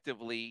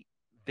collectively,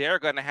 they're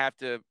going to have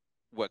to,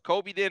 what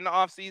Kobe did in the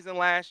offseason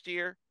last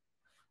year,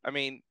 I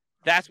mean,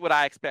 that's what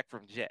I expect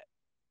from Jett.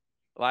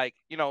 Like,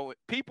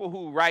 people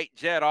who write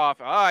Jett off,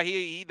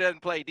 he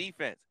doesn't play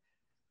defense.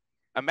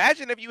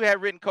 Imagine if you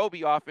had written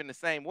Kobe off in the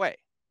same way.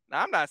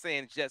 Now, I'm not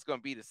saying Jett's going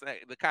to be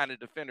the kind of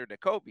defender that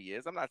Kobe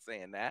is. I'm not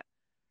saying that.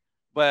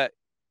 But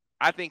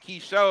I think he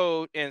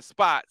showed in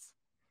spots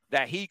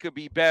that he could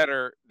be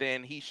better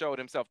than he showed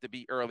himself to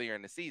be earlier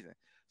in the season.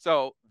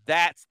 So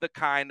that's the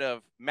kind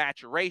of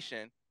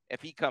maturation,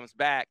 if he comes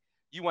back,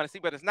 you want to see.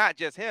 But it's not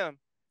just him,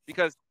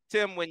 because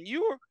Tim, when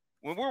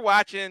we're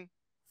watching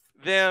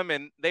them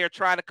and they are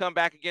trying to come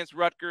back against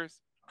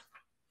Rutgers,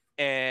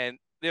 and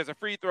there's a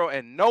free throw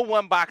and no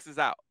one boxes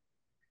out.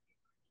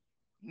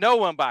 No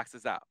one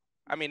boxes out.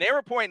 I mean, they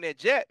were pointing at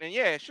Jett, and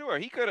yeah, sure,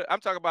 he could have. I'm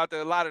talking about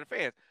a lot of the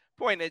fans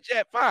pointing at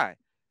Jett, fine.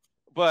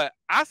 But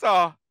I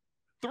saw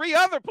 3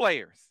 other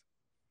players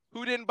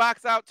who didn't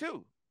box out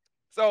too.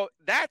 So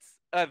that's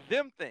a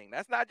them thing.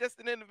 That's not just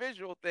an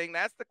individual thing.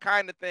 That's the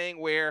kind of thing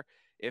where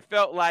it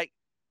felt like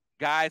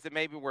guys that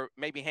maybe were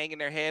hanging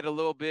their head a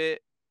little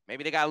bit.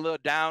 Maybe they got a little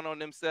down on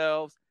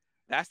themselves.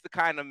 That's the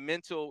kind of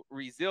mental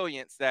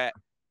resilience that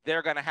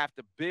they're going to have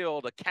to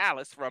build a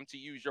callus from, to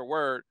use your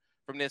word,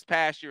 from this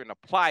past year and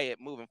apply it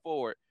moving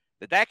forward.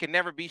 That can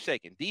never be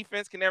shaken.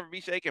 Defense can never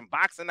be shaken.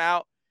 Boxing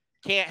out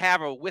can't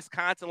have a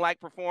Wisconsin-like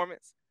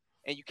performance.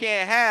 And you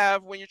can't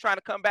have, when you're trying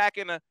to come back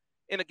in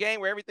a game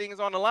where everything is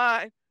on the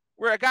line,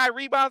 where a guy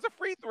rebounds a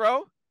free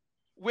throw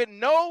with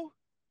no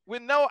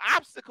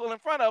obstacle in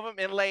front of him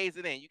and lays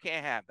it in. You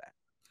can't have that.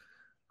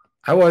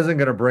 I wasn't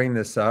going to bring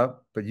this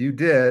up, but you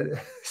did.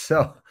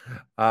 So,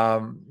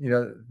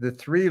 the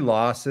 3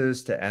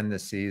 losses to end the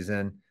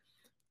season,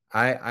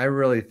 I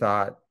really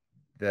thought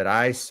that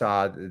I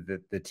saw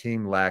that the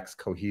team lacks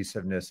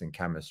cohesiveness and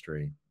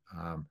chemistry.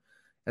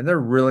 And they're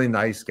really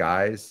nice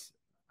guys.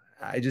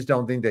 I just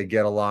don't think they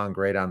get along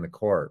great on the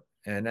court.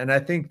 And I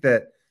think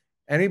that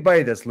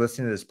anybody that's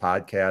listening to this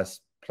podcast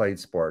played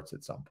sports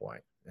at some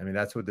point. I mean,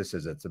 that's what this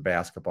is. It's a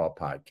basketball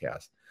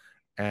podcast.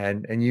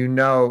 And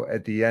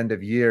at the end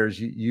of years,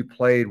 you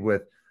played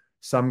with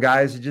some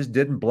guys that just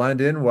didn't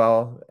blend in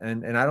well.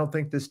 And I don't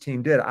think this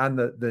team did. On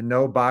the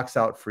no box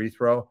out free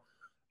throw,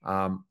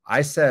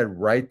 I said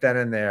right then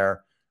and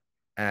there,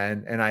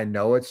 and I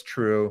know it's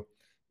true,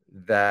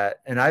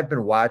 that, and I've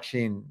been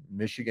watching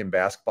Michigan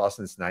basketball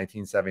since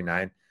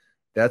 1979.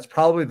 That's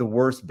probably the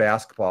worst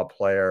basketball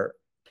play.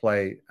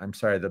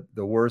 The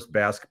worst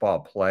basketball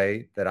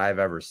play that I've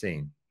ever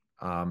seen.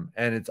 And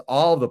it's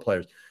all the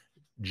players.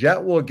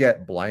 Jett will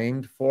get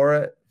blamed for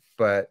it,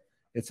 but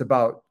it's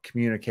about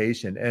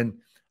communication. And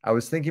I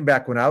was thinking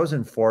back when I was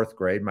in 4th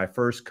grade, my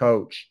first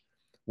coach,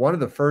 one of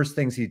the first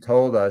things he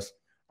told us,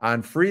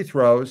 on free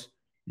throws,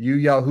 you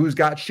yell, "Who's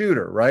got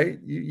shooter?" Right?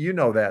 You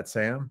know that,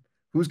 Sam.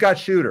 Who's got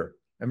shooter?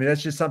 I mean,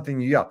 that's just something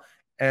you yell.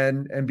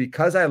 And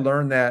because I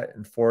learned that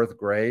in 4th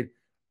grade,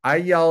 I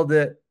yelled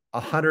it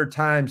 100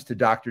 times to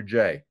Dr.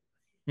 J.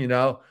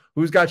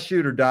 Who's got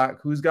shooter,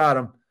 Doc? Who's got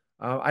him?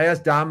 I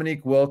asked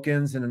Dominique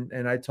Wilkins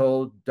and I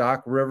told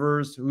Doc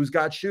Rivers, who's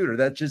got shooter?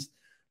 That's just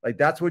like,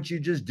 that's what you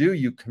just do.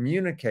 You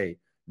communicate.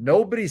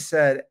 Nobody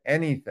said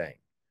anything.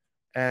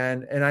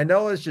 And I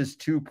know it's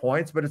just 2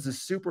 points, but it's a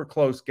super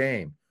close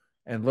game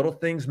and little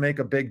things make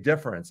a big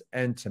difference.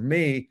 And to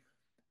me,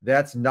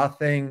 that's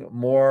nothing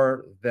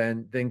more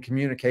than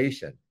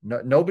communication.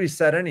 Nobody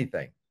said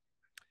anything.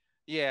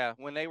 Yeah,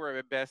 when they were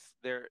at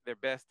their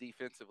best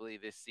defensively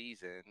this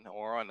season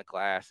or on the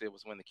glass, it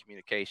was when the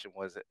communication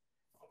was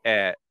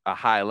at a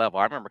high level.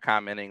 I remember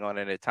commenting on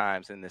it at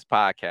times in this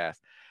podcast.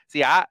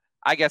 See, I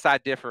guess I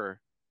differ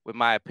with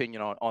my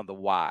opinion on the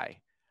why.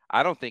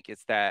 I don't think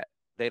it's that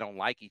they don't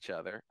like each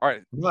other.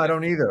 No, I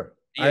don't either.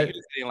 Yeah, you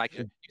just didn't like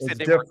it. You said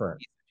they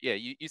different.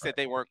 You said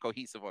they weren't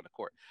cohesive on the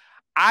court.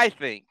 I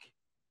think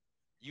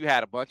you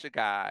had a bunch of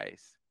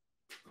guys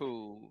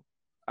who,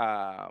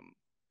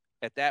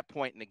 at that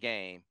point in the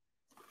game,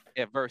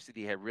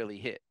 adversity had really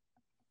hit,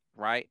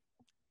 right?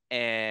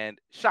 And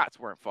shots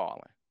weren't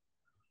falling.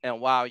 And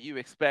while you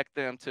expect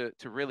them to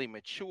really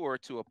mature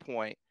to a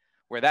point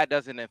where that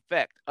doesn't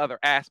affect other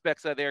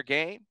aspects of their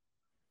game,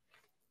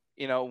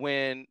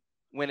 when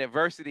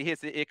adversity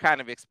hits, it kind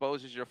of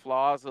exposes your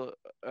flaws.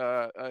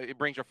 It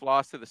brings your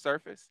flaws to the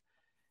surface.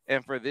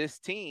 And for this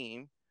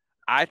team,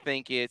 I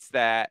think it's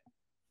that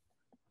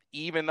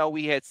even though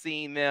we had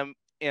seen them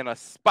in a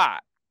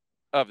spot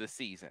of the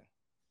season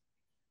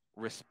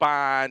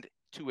respond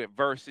to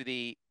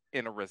adversity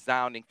in a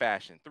resounding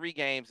fashion, 3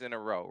 games in a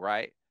row,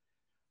 right?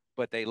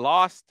 But they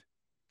lost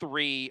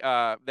 3.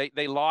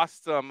 They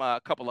lost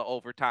a couple of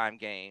overtime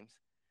games,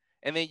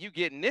 and then you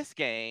get in this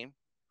game,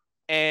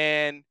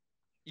 and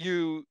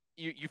you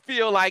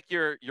feel like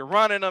you're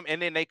running them,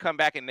 and then they come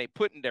back and they're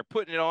putting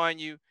it on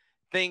you.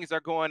 Things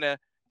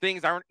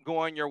aren't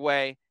going your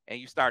way, and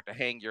you start to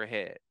hang your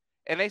head,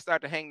 and they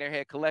start to hang their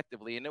head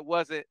collectively. And there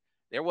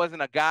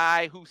wasn't a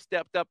guy who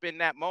stepped up in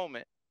that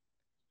moment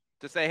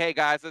to say, "Hey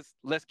guys,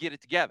 let's get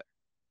it together,"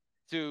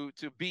 to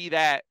be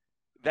that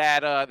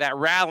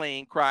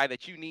rallying cry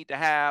that you need to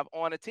have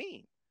on a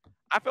team.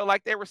 I felt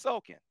like they were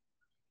sulking.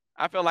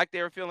 I felt like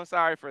they were feeling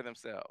sorry for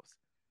themselves.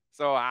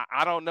 So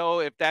I don't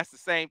know if that's the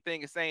same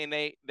thing as saying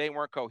they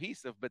weren't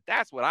cohesive, but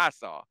that's what I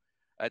saw.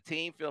 A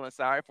team feeling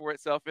sorry for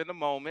itself in the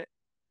moment.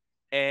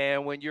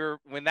 And when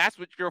that's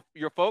what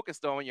you're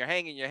focused on, you're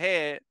hanging your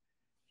head,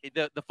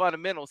 the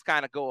fundamentals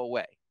kind of go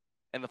away.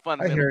 And the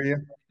fundamentals.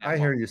 I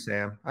hear you,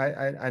 Sam.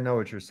 I know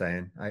what you're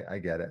saying. I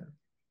get it.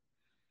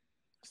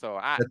 So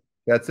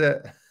that's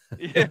it.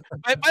 Yeah,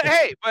 but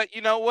hey, but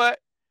you know what?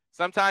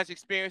 Sometimes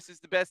experience is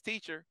the best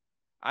teacher.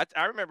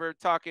 I remember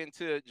talking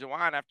to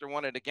Jawan after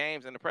one of the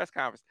games in the press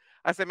conference.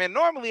 I said, man,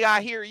 normally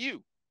I hear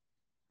you.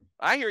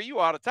 I hear you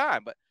all the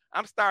time, but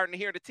I'm starting to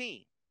hear the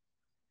team.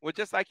 Well,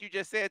 just like you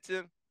just said,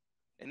 Tim,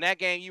 in that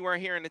game, you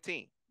weren't hearing the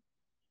team.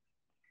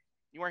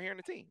 You weren't hearing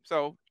the team.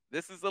 So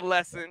this is a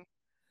lesson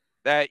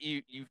that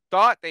you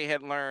thought they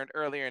had learned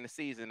earlier in the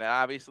season. That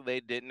obviously they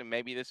didn't, and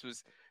maybe this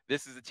is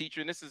a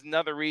teacher, and this is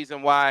another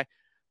reason why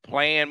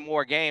playing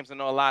more games. I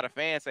know a lot of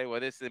fans say, well,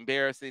 this is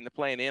embarrassing to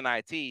play in the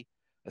NIT.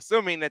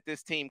 Assuming that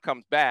this team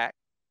comes back,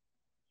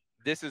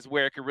 this is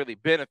where it could really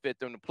benefit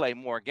them to play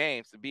more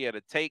games, to be able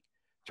to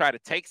try to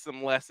take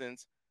some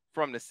lessons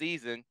from the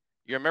season.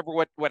 You remember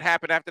what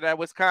happened after that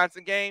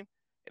Wisconsin game?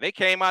 And they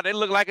came out, they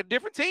looked like a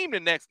different team the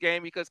next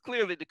game because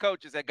clearly the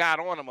coaches had got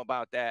on them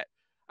about that.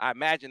 I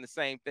imagine the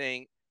same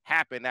thing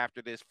happened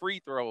after this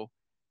free throw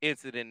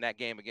incident in that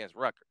game against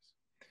Rutgers.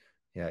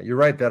 Yeah, you're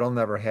right. That'll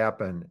never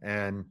happen.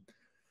 And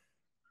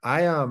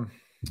I'm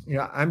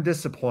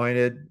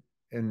disappointed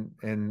in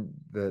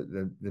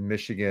the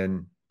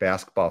Michigan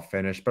basketball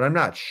finish, but I'm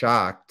not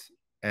shocked.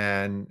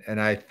 And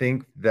I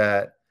think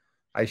that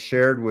I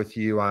shared with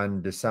you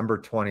on December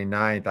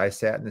 29th, I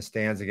sat in the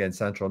stands against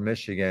Central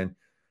Michigan,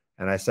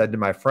 and I said to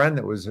my friend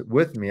that was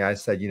with me, I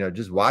said,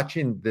 just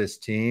watching this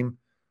team,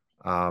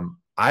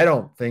 I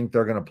don't think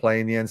they're going to play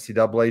in the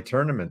NCAA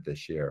tournament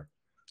this year.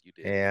 You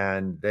did.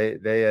 And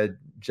they had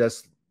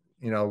just,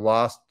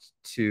 lost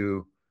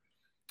to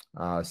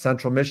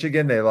Central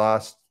Michigan. They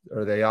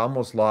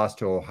almost lost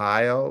to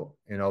Ohio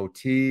in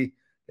OT.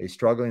 They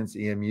struggled against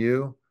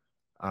EMU.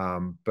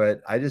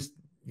 But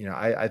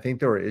I think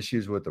there were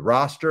issues with the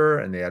roster,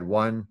 and they had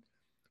one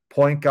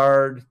point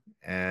guard,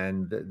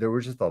 and there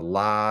was just a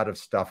lot of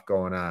stuff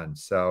going on.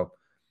 So,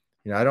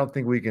 I don't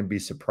think we can be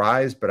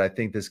surprised, but I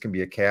think this can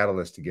be a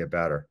catalyst to get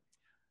better.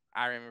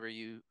 I remember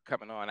you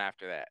coming on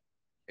after that,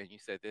 and you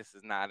said this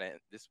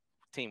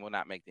team will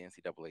not make the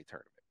NCAA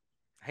tournament.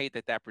 I hate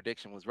that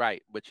prediction was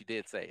right, but you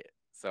did say it.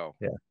 So,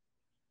 yeah,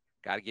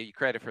 got to give you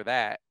credit for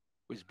that,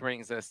 which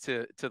brings us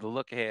to the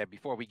look ahead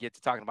before we get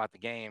to talking about the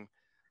game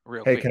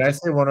real quick. Hey, can I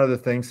say one other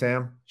thing,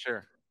 Sam?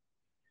 Sure.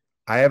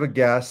 I have a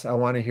guess. I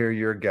want to hear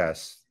your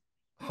guess.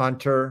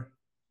 Hunter,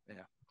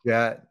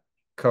 Jett,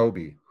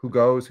 Kobe. Who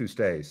goes? Who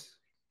stays?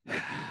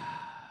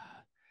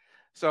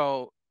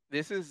 So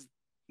this is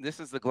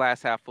the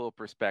glass half full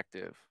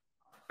perspective.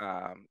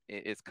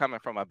 It's coming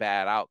from a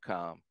bad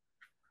outcome,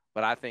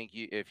 but I think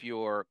if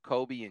you're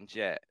Kobe and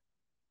Jett,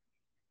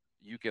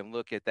 you can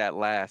look at that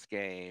last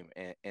game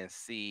and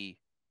see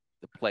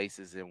the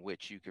places in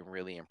which you can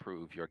really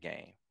improve your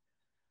game.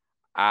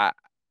 I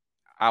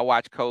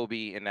watched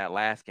Kobe in that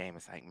last game.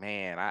 It's like,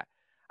 man,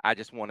 I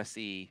just want to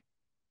see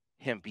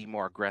him be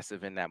more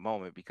aggressive in that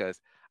moment, because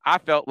I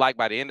felt like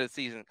by the end of the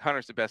season,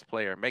 Hunter's the best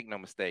player. Make no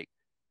mistake.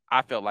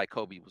 I felt like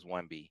Kobe was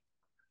 1B.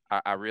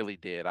 I really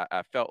did.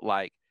 I felt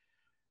like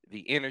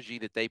the energy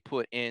that they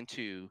put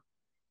into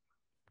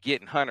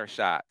getting Hunter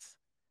shots,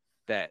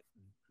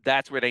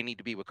 that's where they need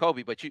to be with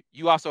Kobe. But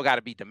you also got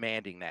to be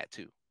demanding that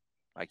too.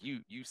 Like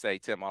you say,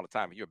 Tim, all the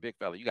time, if you're a big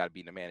fella, you got to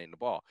be demanding the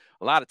ball.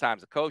 A lot of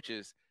times the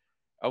coaches,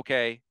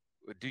 okay,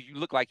 do you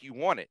look like you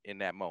want it in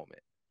that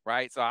moment?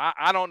 Right. So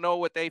I don't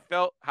know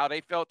how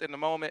they felt in the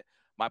moment.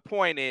 My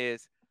point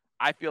is,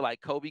 I feel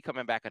like Kobe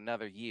coming back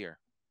another year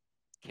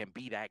can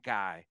be that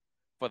guy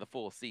for the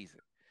full season.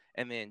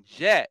 And then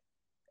Jett,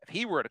 if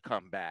he were to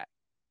come back,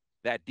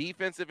 that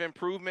defensive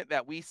improvement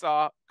that we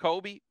saw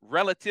Kobe,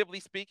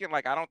 relatively speaking,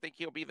 like I don't think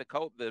he'll be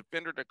the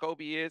defender that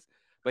Kobe is,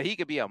 but he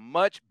could be a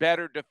much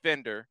better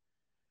defender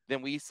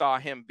than we saw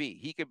him be.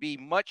 He could be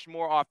much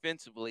more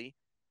offensively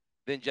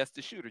than just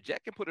a shooter.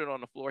 Jett can put it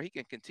on the floor. He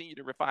can continue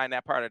to refine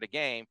that part of the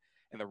game.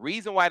 And the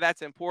reason why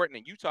that's important,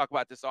 and you talk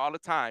about this all the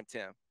time,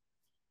 Tim,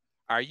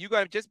 are you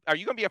going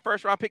to be a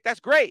first round pick? That's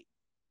great.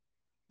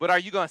 But are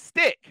you going to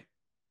stick?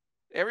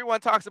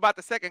 Everyone talks about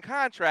the second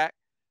contract,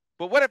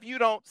 but what if you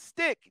don't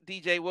stick,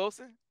 DJ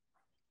Wilson?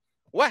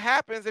 What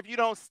happens if you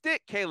don't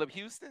stick, Caleb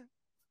Houston?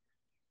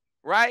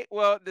 Right?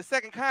 Well, the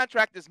second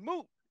contract is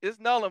moot. It's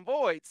null and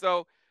void.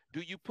 So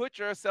do you put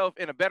yourself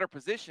in a better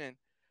position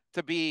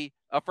to be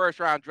a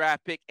first-round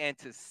draft pick and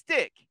to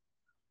stick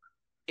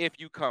if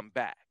you come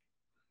back?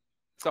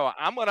 So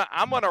I'm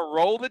gonna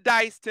roll the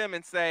dice, Tim,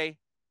 and say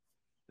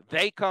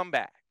they come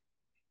back.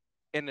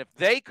 And if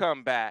they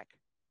come back,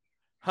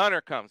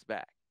 Hunter comes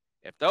back.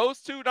 If those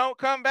two don't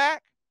come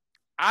back,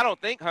 I don't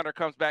think Hunter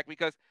comes back,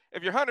 because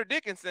if you're Hunter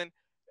Dickinson,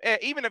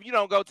 even if you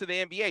don't go to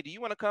the NBA, do you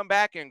want to come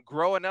back and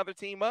grow another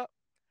team up?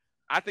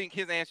 I think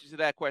his answer to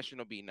that question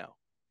will be no.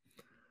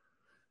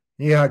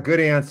 Yeah,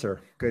 good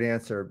answer. Good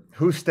answer.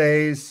 Who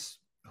stays?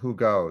 Who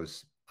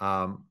goes?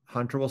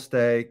 Hunter will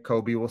stay.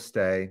 Kobe will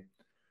stay.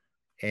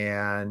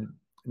 And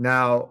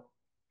now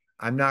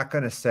I'm not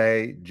going to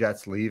say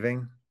Jett's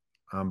leaving,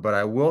 but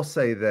I will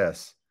say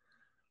this.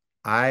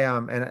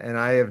 And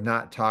I have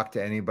not talked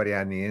to anybody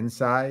on the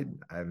inside.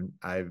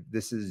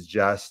 This is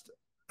just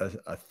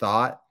a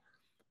thought.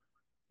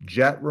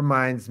 Jett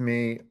reminds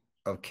me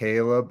of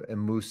Caleb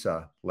and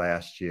Musa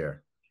last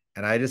year.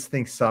 And I just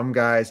think some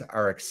guys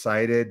are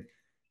excited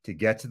to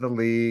get to the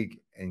league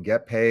and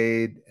get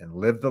paid and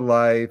live the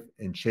life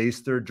and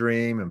chase their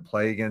dream and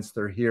play against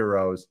their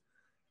heroes.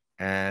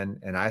 And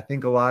I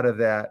think a lot of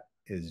that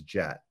is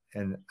Jett.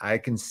 And I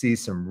can see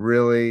some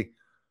really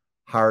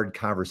hard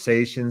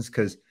conversations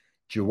because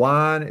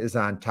Juwan is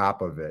on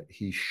top of it.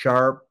 He's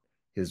sharp.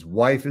 His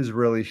wife is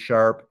really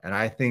sharp. And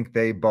I think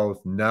they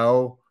both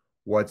know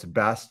what's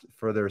best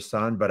for their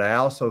son. But I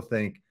also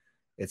think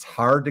it's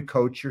hard to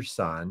coach your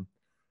son.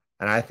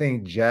 And I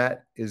think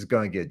Jett is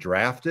going to get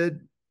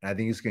drafted. I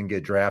think he's going to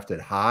get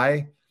drafted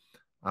high.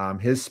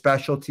 His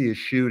specialty is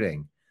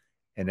shooting.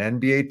 And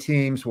NBA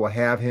teams will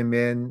have him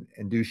in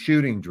and do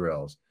shooting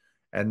drills.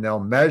 And they'll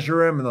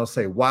measure him and they'll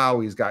say,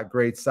 wow, he's got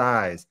great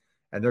size.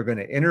 And they're going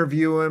to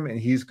interview him and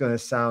he's going to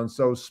sound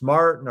so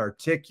smart and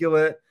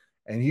articulate.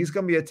 And he's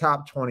going to be a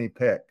top 20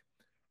 pick.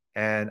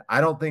 And I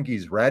don't think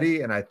he's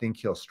ready. And I think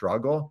he'll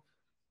struggle.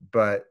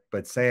 But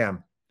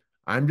Sam,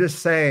 I'm just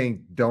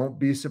saying, don't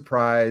be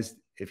surprised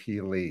if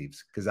he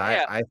leaves. Because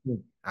I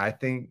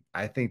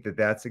think that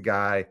that's a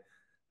guy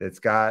that's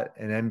got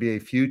an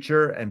NBA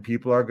future, and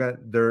people are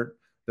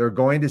they're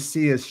going to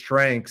see his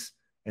strengths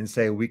and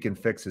say we can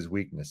fix his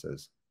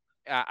weaknesses.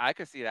 I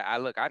could see that.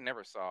 I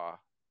never saw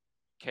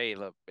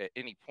Caleb at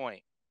any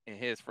point in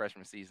his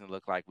freshman season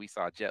look like we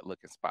saw Jett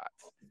looking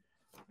spots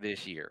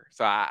this year.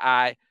 So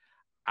I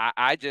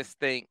just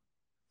think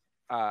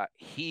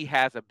he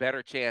has a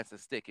better chance of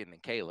sticking than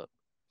Caleb.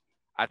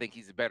 I think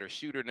he's a better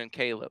shooter than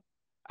Caleb.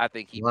 I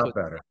think he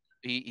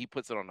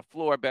puts it on the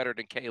floor better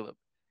than Caleb.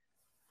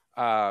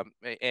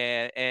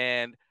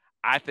 And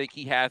I think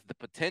he has the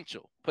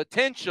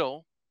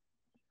potential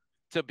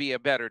to be a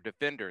better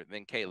defender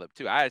than Caleb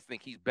too. I just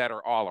think he's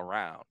better all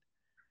around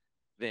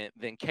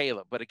than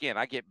Caleb. But again,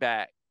 I get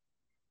back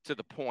to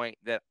the point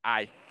that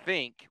I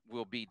think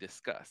will be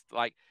discussed.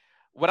 Like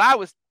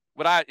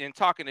in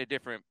talking to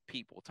different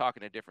people,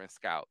 talking to different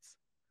scouts,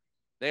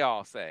 they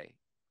all say,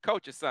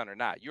 coach your son or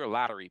not, you're a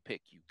lottery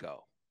pick, you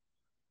go.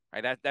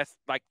 Right? That's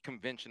like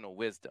conventional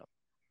wisdom.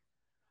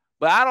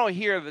 But I don't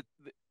hear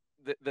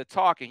the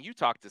talk, and you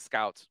talk to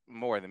scouts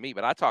more than me,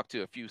 but I talked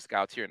to a few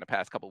scouts here in the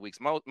past couple of weeks,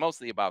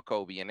 mostly about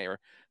Kobe, and they were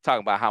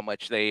talking about how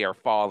much they are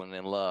falling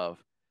in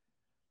love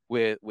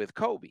with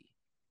Kobe.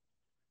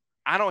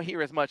 I don't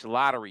hear as much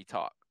lottery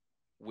talk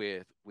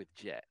with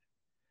Jett.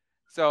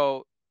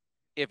 So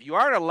if you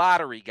aren't a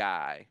lottery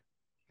guy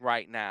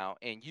right now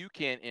and you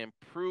can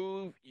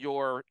improve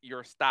your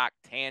stock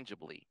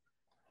tangibly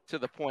to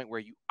the point where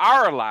you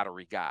are a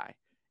lottery guy,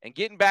 and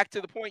getting back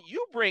to the point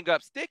you bring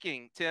up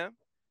sticking, Tim,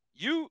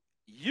 you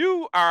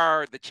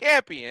are the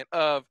champion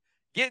of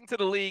getting to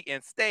the league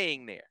and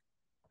staying there.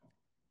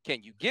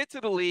 Can you get to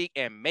the league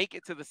and make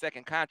it to the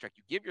second contract?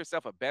 You give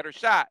yourself a better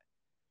shot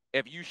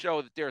if you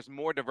show that there's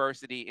more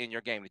diversity in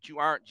your game, that you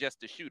aren't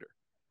just a shooter.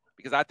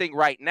 Because I think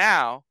right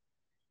now,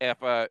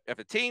 if a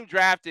team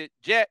drafted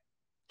Jett,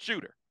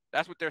 shooter,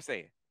 that's what they're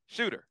saying,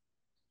 shooter,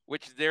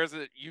 which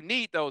you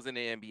need those in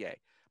the NBA.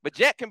 But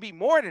Jett can be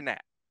more than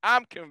that.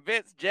 I'm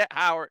convinced Jett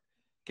Howard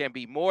can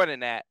be more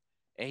than that,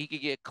 and he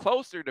could get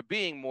closer to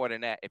being more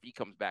than that if he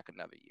comes back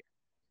another year.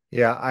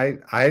 Yeah,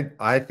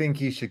 I think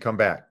he should come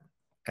back.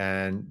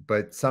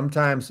 But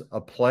sometimes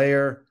a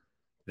player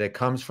that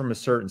comes from a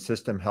certain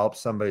system helps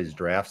somebody's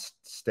draft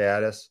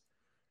status.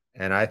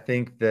 And I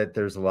think that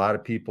there's a lot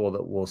of people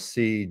that will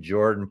see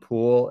Jordan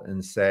Poole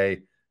and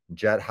say,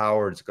 Jett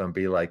Howard's going to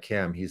be like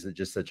him. He's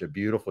just such a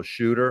beautiful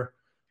shooter.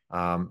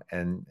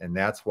 And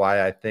that's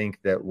why I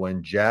think that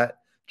when Jett's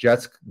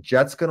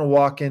going to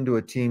walk into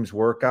a team's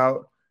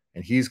workout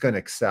and he's going to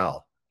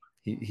excel.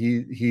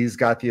 He's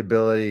got the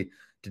ability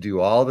to do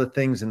all the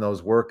things in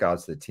those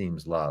workouts that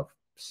teams love.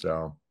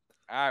 So,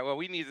 all right. Well,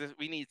 we need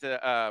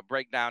to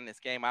break down this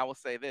game. I will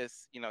say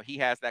this, he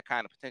has that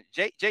kind of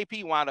potential.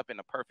 JP wound up in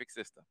a perfect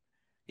system.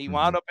 He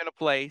wound up in a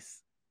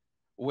place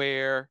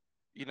where,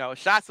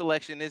 shot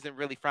selection isn't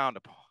really frowned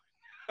upon.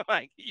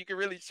 Like, you can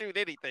really shoot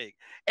anything.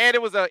 And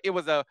it was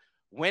a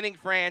winning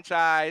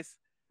franchise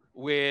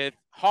with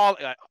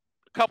a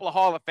couple of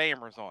Hall of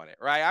Famers on it,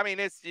 right? I mean,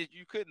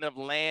 you couldn't have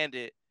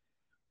landed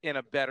in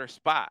a better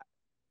spot.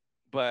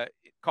 But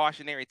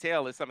cautionary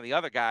tale is some of the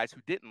other guys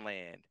who didn't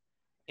land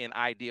in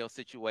ideal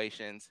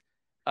situations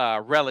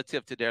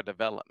relative to their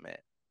development.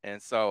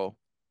 And so,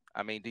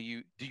 I mean, do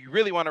you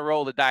really want to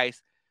roll the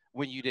dice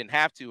when you didn't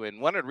have to?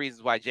 And one of the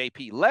reasons why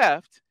JP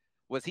left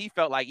was he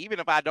felt like, even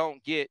if I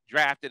don't get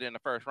drafted in the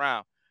first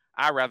round,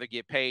 I'd rather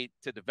get paid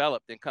to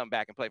develop than come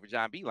back and play for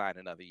John Beilein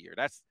another year.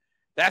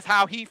 That's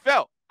how he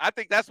felt. I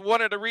think that's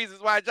one of the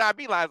reasons why John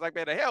Beilein's like,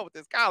 man, the hell with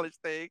this college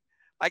thing.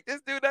 Like, this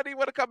dude doesn't even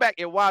want to come back.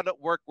 It wound up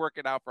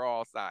working out for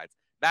all sides.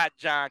 Not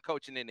John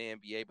coaching in the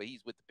NBA, but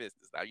he's with the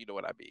Pistons now. You know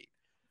what I mean?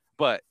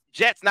 But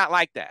Jett's not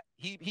like that.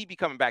 He be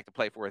coming back to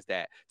play for his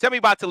dad. Tell me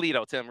about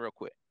Toledo, Tim, real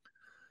quick.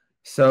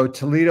 So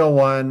Toledo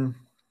won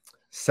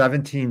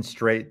 17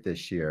 straight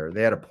this year.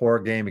 They had a poor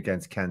game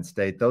against Kent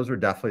State. Those were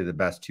definitely the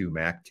best two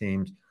MAC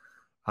teams.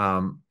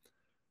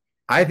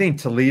 I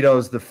think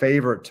Toledo's the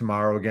favorite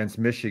tomorrow against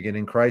Michigan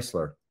in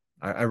Chrysler.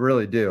 I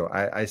really do.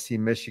 I see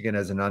Michigan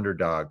as an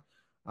underdog.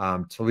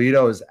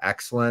 Toledo is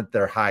excellent.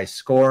 They're high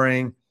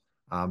scoring.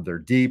 They're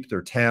deep,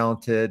 they're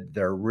talented,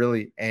 they're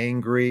really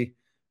angry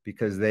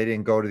because they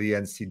didn't go to the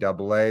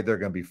NCAA. They're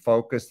going to be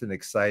focused and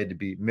excited to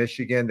beat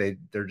Michigan.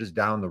 They're just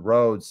down the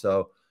road,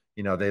 so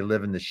they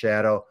live in the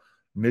shadow.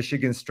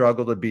 Michigan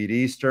struggled to beat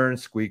Eastern,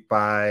 squeaked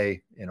by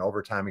in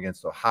overtime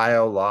against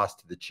Ohio, lost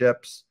to the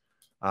Chips.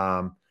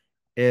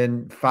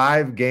 In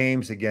 5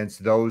 games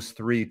against those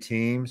 3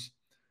 teams,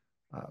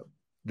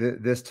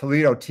 this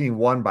Toledo team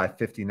won by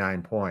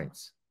 59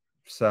 points.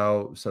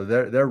 So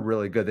they're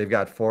really good. They've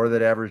got 4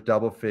 that average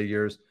double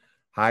figures,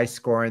 high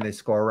scoring. They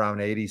score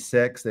around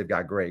 86. They've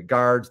got great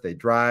guards. They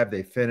drive,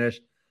 they finish.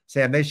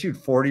 Sam, they shoot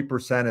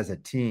 40% as a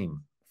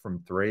team from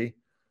 3.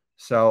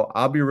 So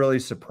I'll be really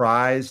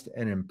surprised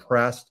and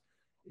impressed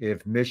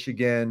if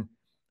Michigan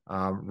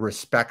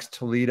respects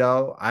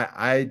Toledo.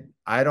 I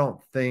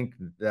don't think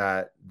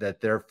that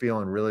they're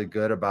feeling really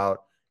good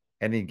about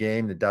any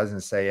game that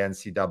doesn't say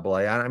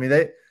NCAA. I mean,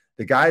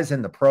 the guys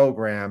in the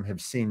program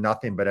have seen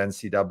nothing but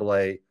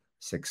NCAA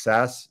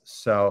success.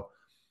 So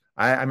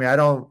I mean, I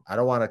don't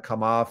want to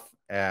come off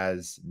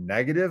as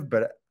negative,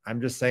 but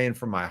I'm just saying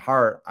from my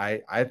heart,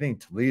 I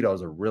think Toledo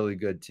is a really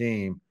good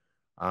team.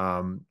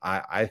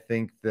 I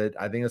think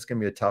it's going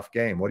to be a tough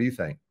game. What do you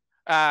think?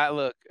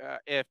 Look,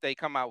 if they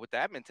come out with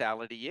that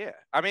mentality, yeah.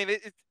 I mean,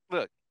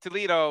 look,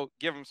 Toledo,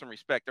 give them some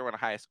respect. They're one of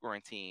the highest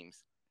scoring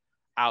teams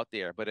out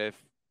there. But if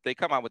they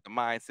come out with the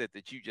mindset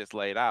that you just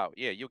laid out,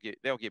 yeah,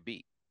 they'll get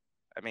beat.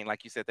 I mean,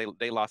 like you said,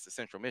 they lost to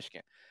Central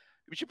Michigan.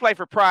 But you play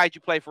for pride,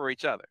 you play for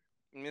each other.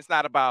 I mean, it's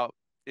not about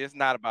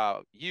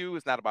you,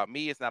 it's not about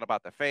me, it's not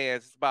about the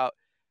fans, it's about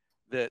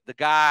the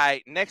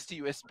guy next to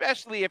you,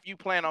 especially if you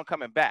plan on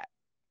coming back.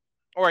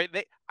 Or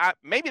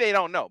maybe they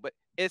don't know, but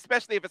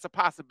especially if it's a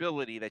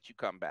possibility that you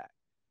come back.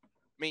 I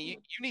mean,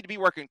 you need to be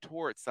working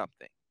towards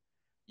something.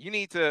 You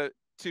need to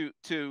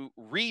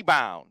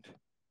rebound,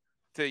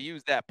 to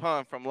use that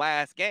pun from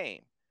last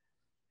game,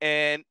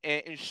 and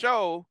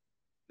show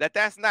that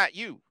that's not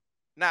you,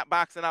 not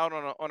boxing out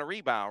on a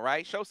rebound,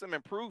 right? Show some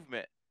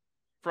improvement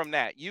from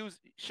that.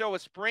 Show a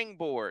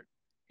springboard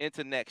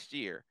into next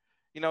year.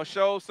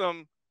 Show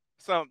some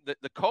the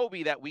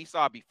Kobe that we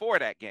saw before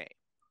that game.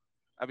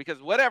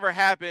 Because whatever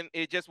happened,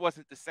 it just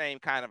wasn't the same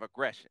kind of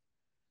aggression.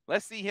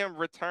 Let's see him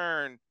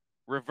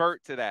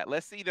revert to that.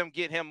 Let's see them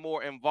get him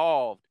more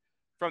involved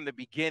from the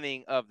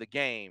beginning of the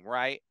game,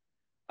 right?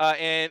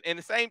 And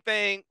the same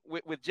thing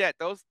with Jett.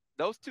 Those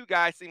 2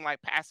 guys seem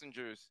like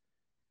passengers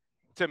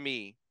to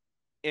me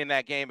in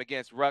that game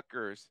against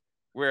Rutgers,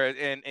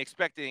 and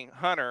expecting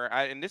Hunter,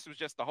 and this was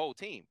just the whole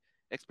team,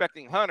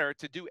 expecting Hunter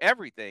to do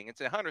everything. And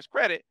to Hunter's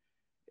credit,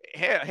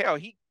 hell,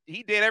 he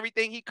did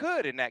everything he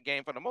could in that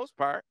game for the most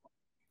part.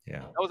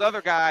 Yeah. Those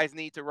other guys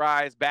need to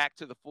rise back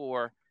to the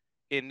fore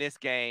in this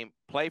game,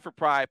 play for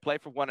pride, play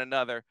for one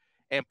another,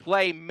 and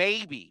play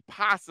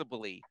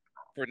possibly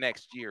for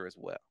next year as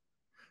well.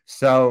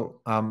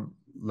 So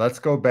let's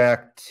go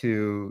back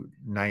to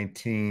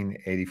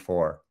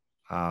 1984.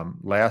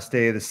 Last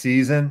day of the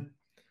season,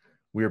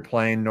 we were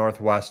playing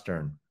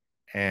Northwestern,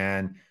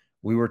 and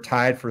we were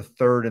tied for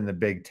 3rd in the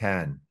Big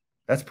Ten.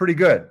 That's pretty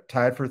good.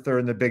 Tied for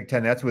 3rd in the Big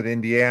Ten. That's with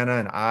Indiana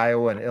and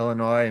Iowa and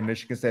Illinois and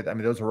Michigan State. I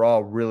mean, those were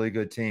all really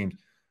good teams.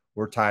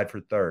 We're tied for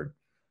 3rd.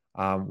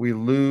 We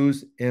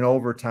lose in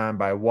overtime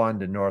by 1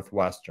 to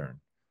Northwestern.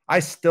 I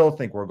still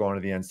think we're going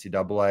to the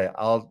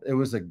NCAA. It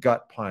was a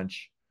gut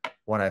punch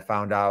when I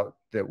found out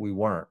that we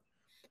weren't.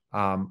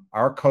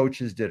 Our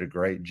coaches did a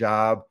great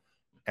job.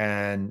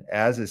 And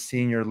as a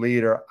senior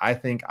leader, I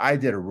think I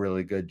did a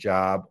really good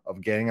job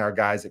of getting our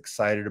guys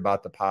excited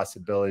about the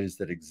possibilities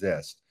that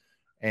exist.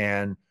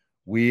 And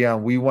we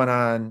went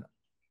on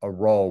a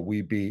roll.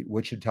 We beat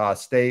Wichita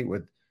State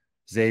with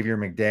Xavier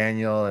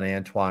McDaniel and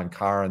Antoine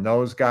Carr and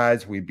those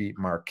guys. We beat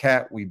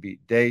Marquette. We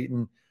beat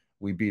Dayton.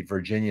 We beat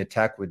Virginia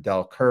Tech with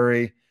Del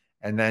Curry.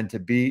 And then to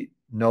beat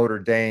Notre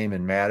Dame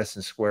in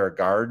Madison Square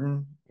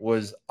Garden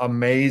was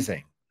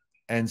amazing.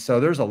 And so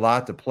there's a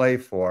lot to play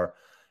for.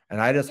 And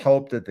I just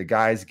hope that the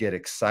guys get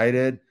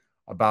excited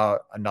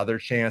about another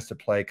chance to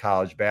play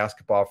college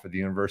basketball for the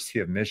University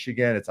of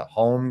Michigan. It's a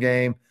home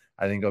game.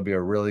 I think it'll be a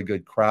really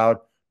good crowd.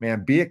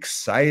 Man, be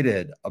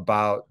excited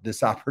about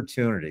this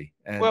opportunity,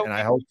 and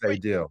I hope they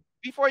do.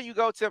 Before you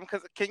go, Tim,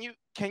 because can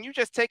you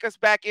just take us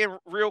back in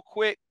real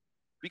quick?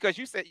 Because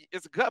you said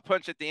it's a gut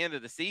punch at the end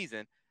of the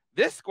season.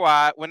 This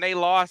squad, when they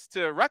lost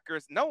to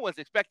Rutgers, no one's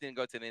expecting to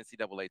go to the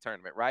NCAA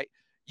tournament, right?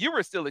 You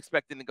were still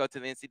expecting to go to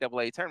the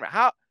NCAA tournament.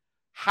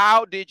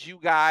 How did you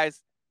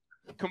guys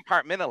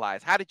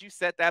compartmentalize? How did you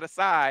set that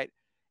aside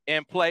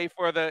and play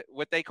for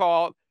what they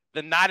call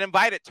the not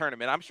invited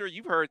tournament? I'm sure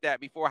you've heard that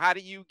before. How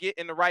do you get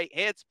in the right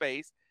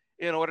headspace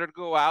in order to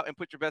go out and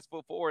put your best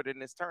foot forward in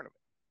this tournament?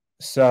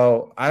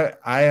 So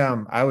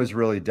I was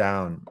really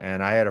down,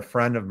 and I had a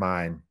friend of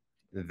mine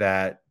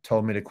that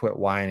told me to quit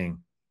whining.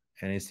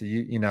 And he said,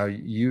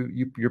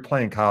 you're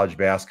playing college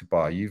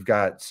basketball. You've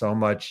got so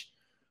much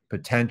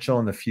potential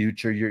in the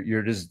future.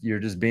 You're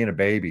just being a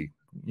baby.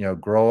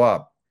 Grow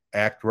up,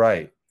 act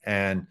right.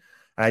 And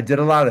I did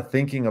a lot of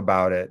thinking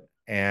about it.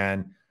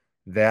 And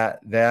that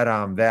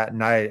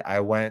night I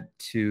went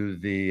to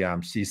the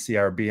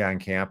CCRB on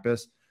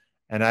campus,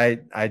 and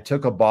I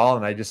took a ball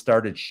and I just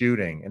started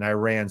shooting, and I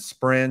ran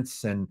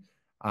sprints, and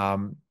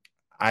um,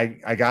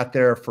 I got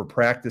there for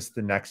practice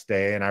the next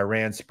day, and I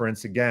ran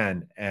sprints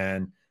again.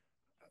 And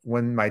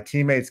when my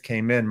teammates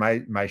came in,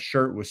 my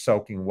shirt was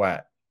soaking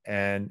wet,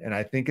 and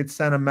I think it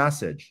sent a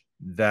message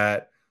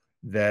that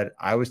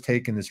I was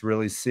taking this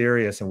really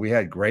serious, and we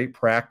had great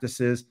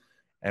practices,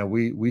 and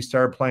we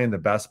started playing the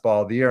best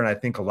ball of the year. And I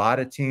think a lot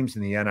of teams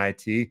in the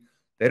NIT,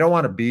 they don't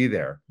want to be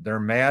there. They're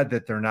mad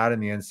that they're not in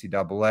the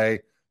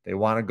NCAA. They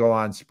want to go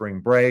on spring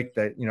break.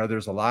 That, you know,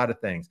 there's a lot of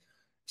things.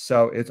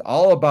 So it's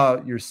all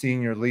about your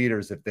senior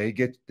leaders. If they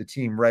get the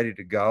team ready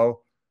to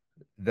go,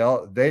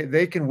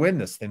 they can win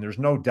this thing. There's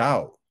no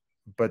doubt,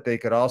 but they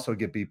could also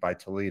get beat by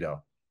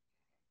Toledo.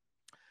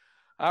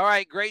 All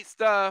right, great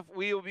stuff.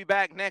 We will be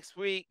back next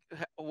week.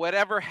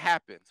 Whatever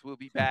happens, we'll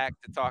be back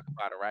to talk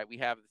about it. Right? We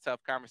have the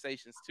tough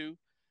conversations too.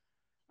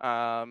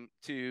 On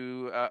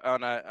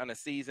a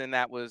season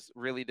that was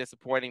really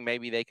disappointing.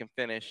 Maybe they can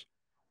finish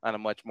on a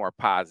much more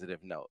positive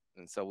note.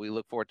 And so we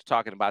look forward to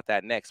talking about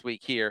that next week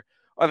here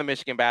on the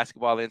Michigan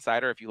Basketball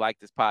Insider. If you like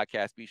this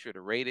podcast, be sure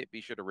to rate it, be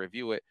sure to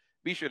review it,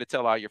 be sure to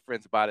tell all your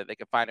friends about it. They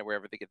can find it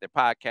wherever they get their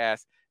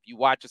podcasts. If you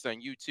watch us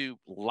on YouTube,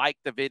 like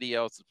the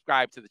video,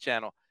 subscribe to the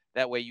channel.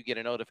 That way you get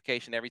a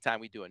notification every time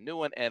we do a new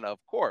one. And of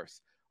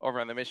course,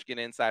 over on the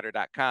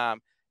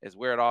MichiganInsider.com is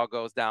where it all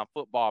goes down: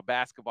 football,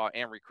 basketball,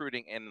 and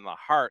recruiting. And in the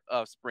heart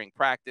of spring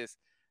practice,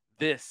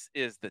 this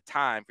is the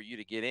time for you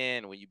to get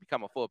in. When you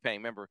become a full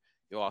paying member,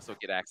 you'll also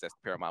get access to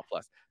Paramount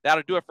Plus.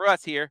 That'll do it for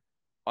us here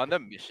on the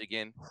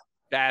Michigan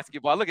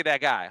Basketball. Look at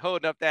that guy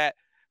holding up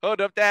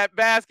that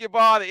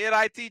basketball, the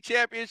NIT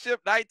Championship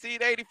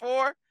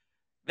 1984.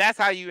 That's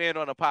how you end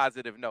on a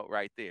positive note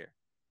right there.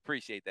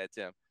 Appreciate that,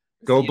 Tim.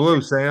 Go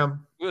Blue,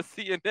 Sam. We'll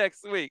see you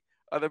next week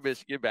on the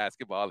Michigan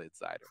Basketball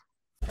Insider.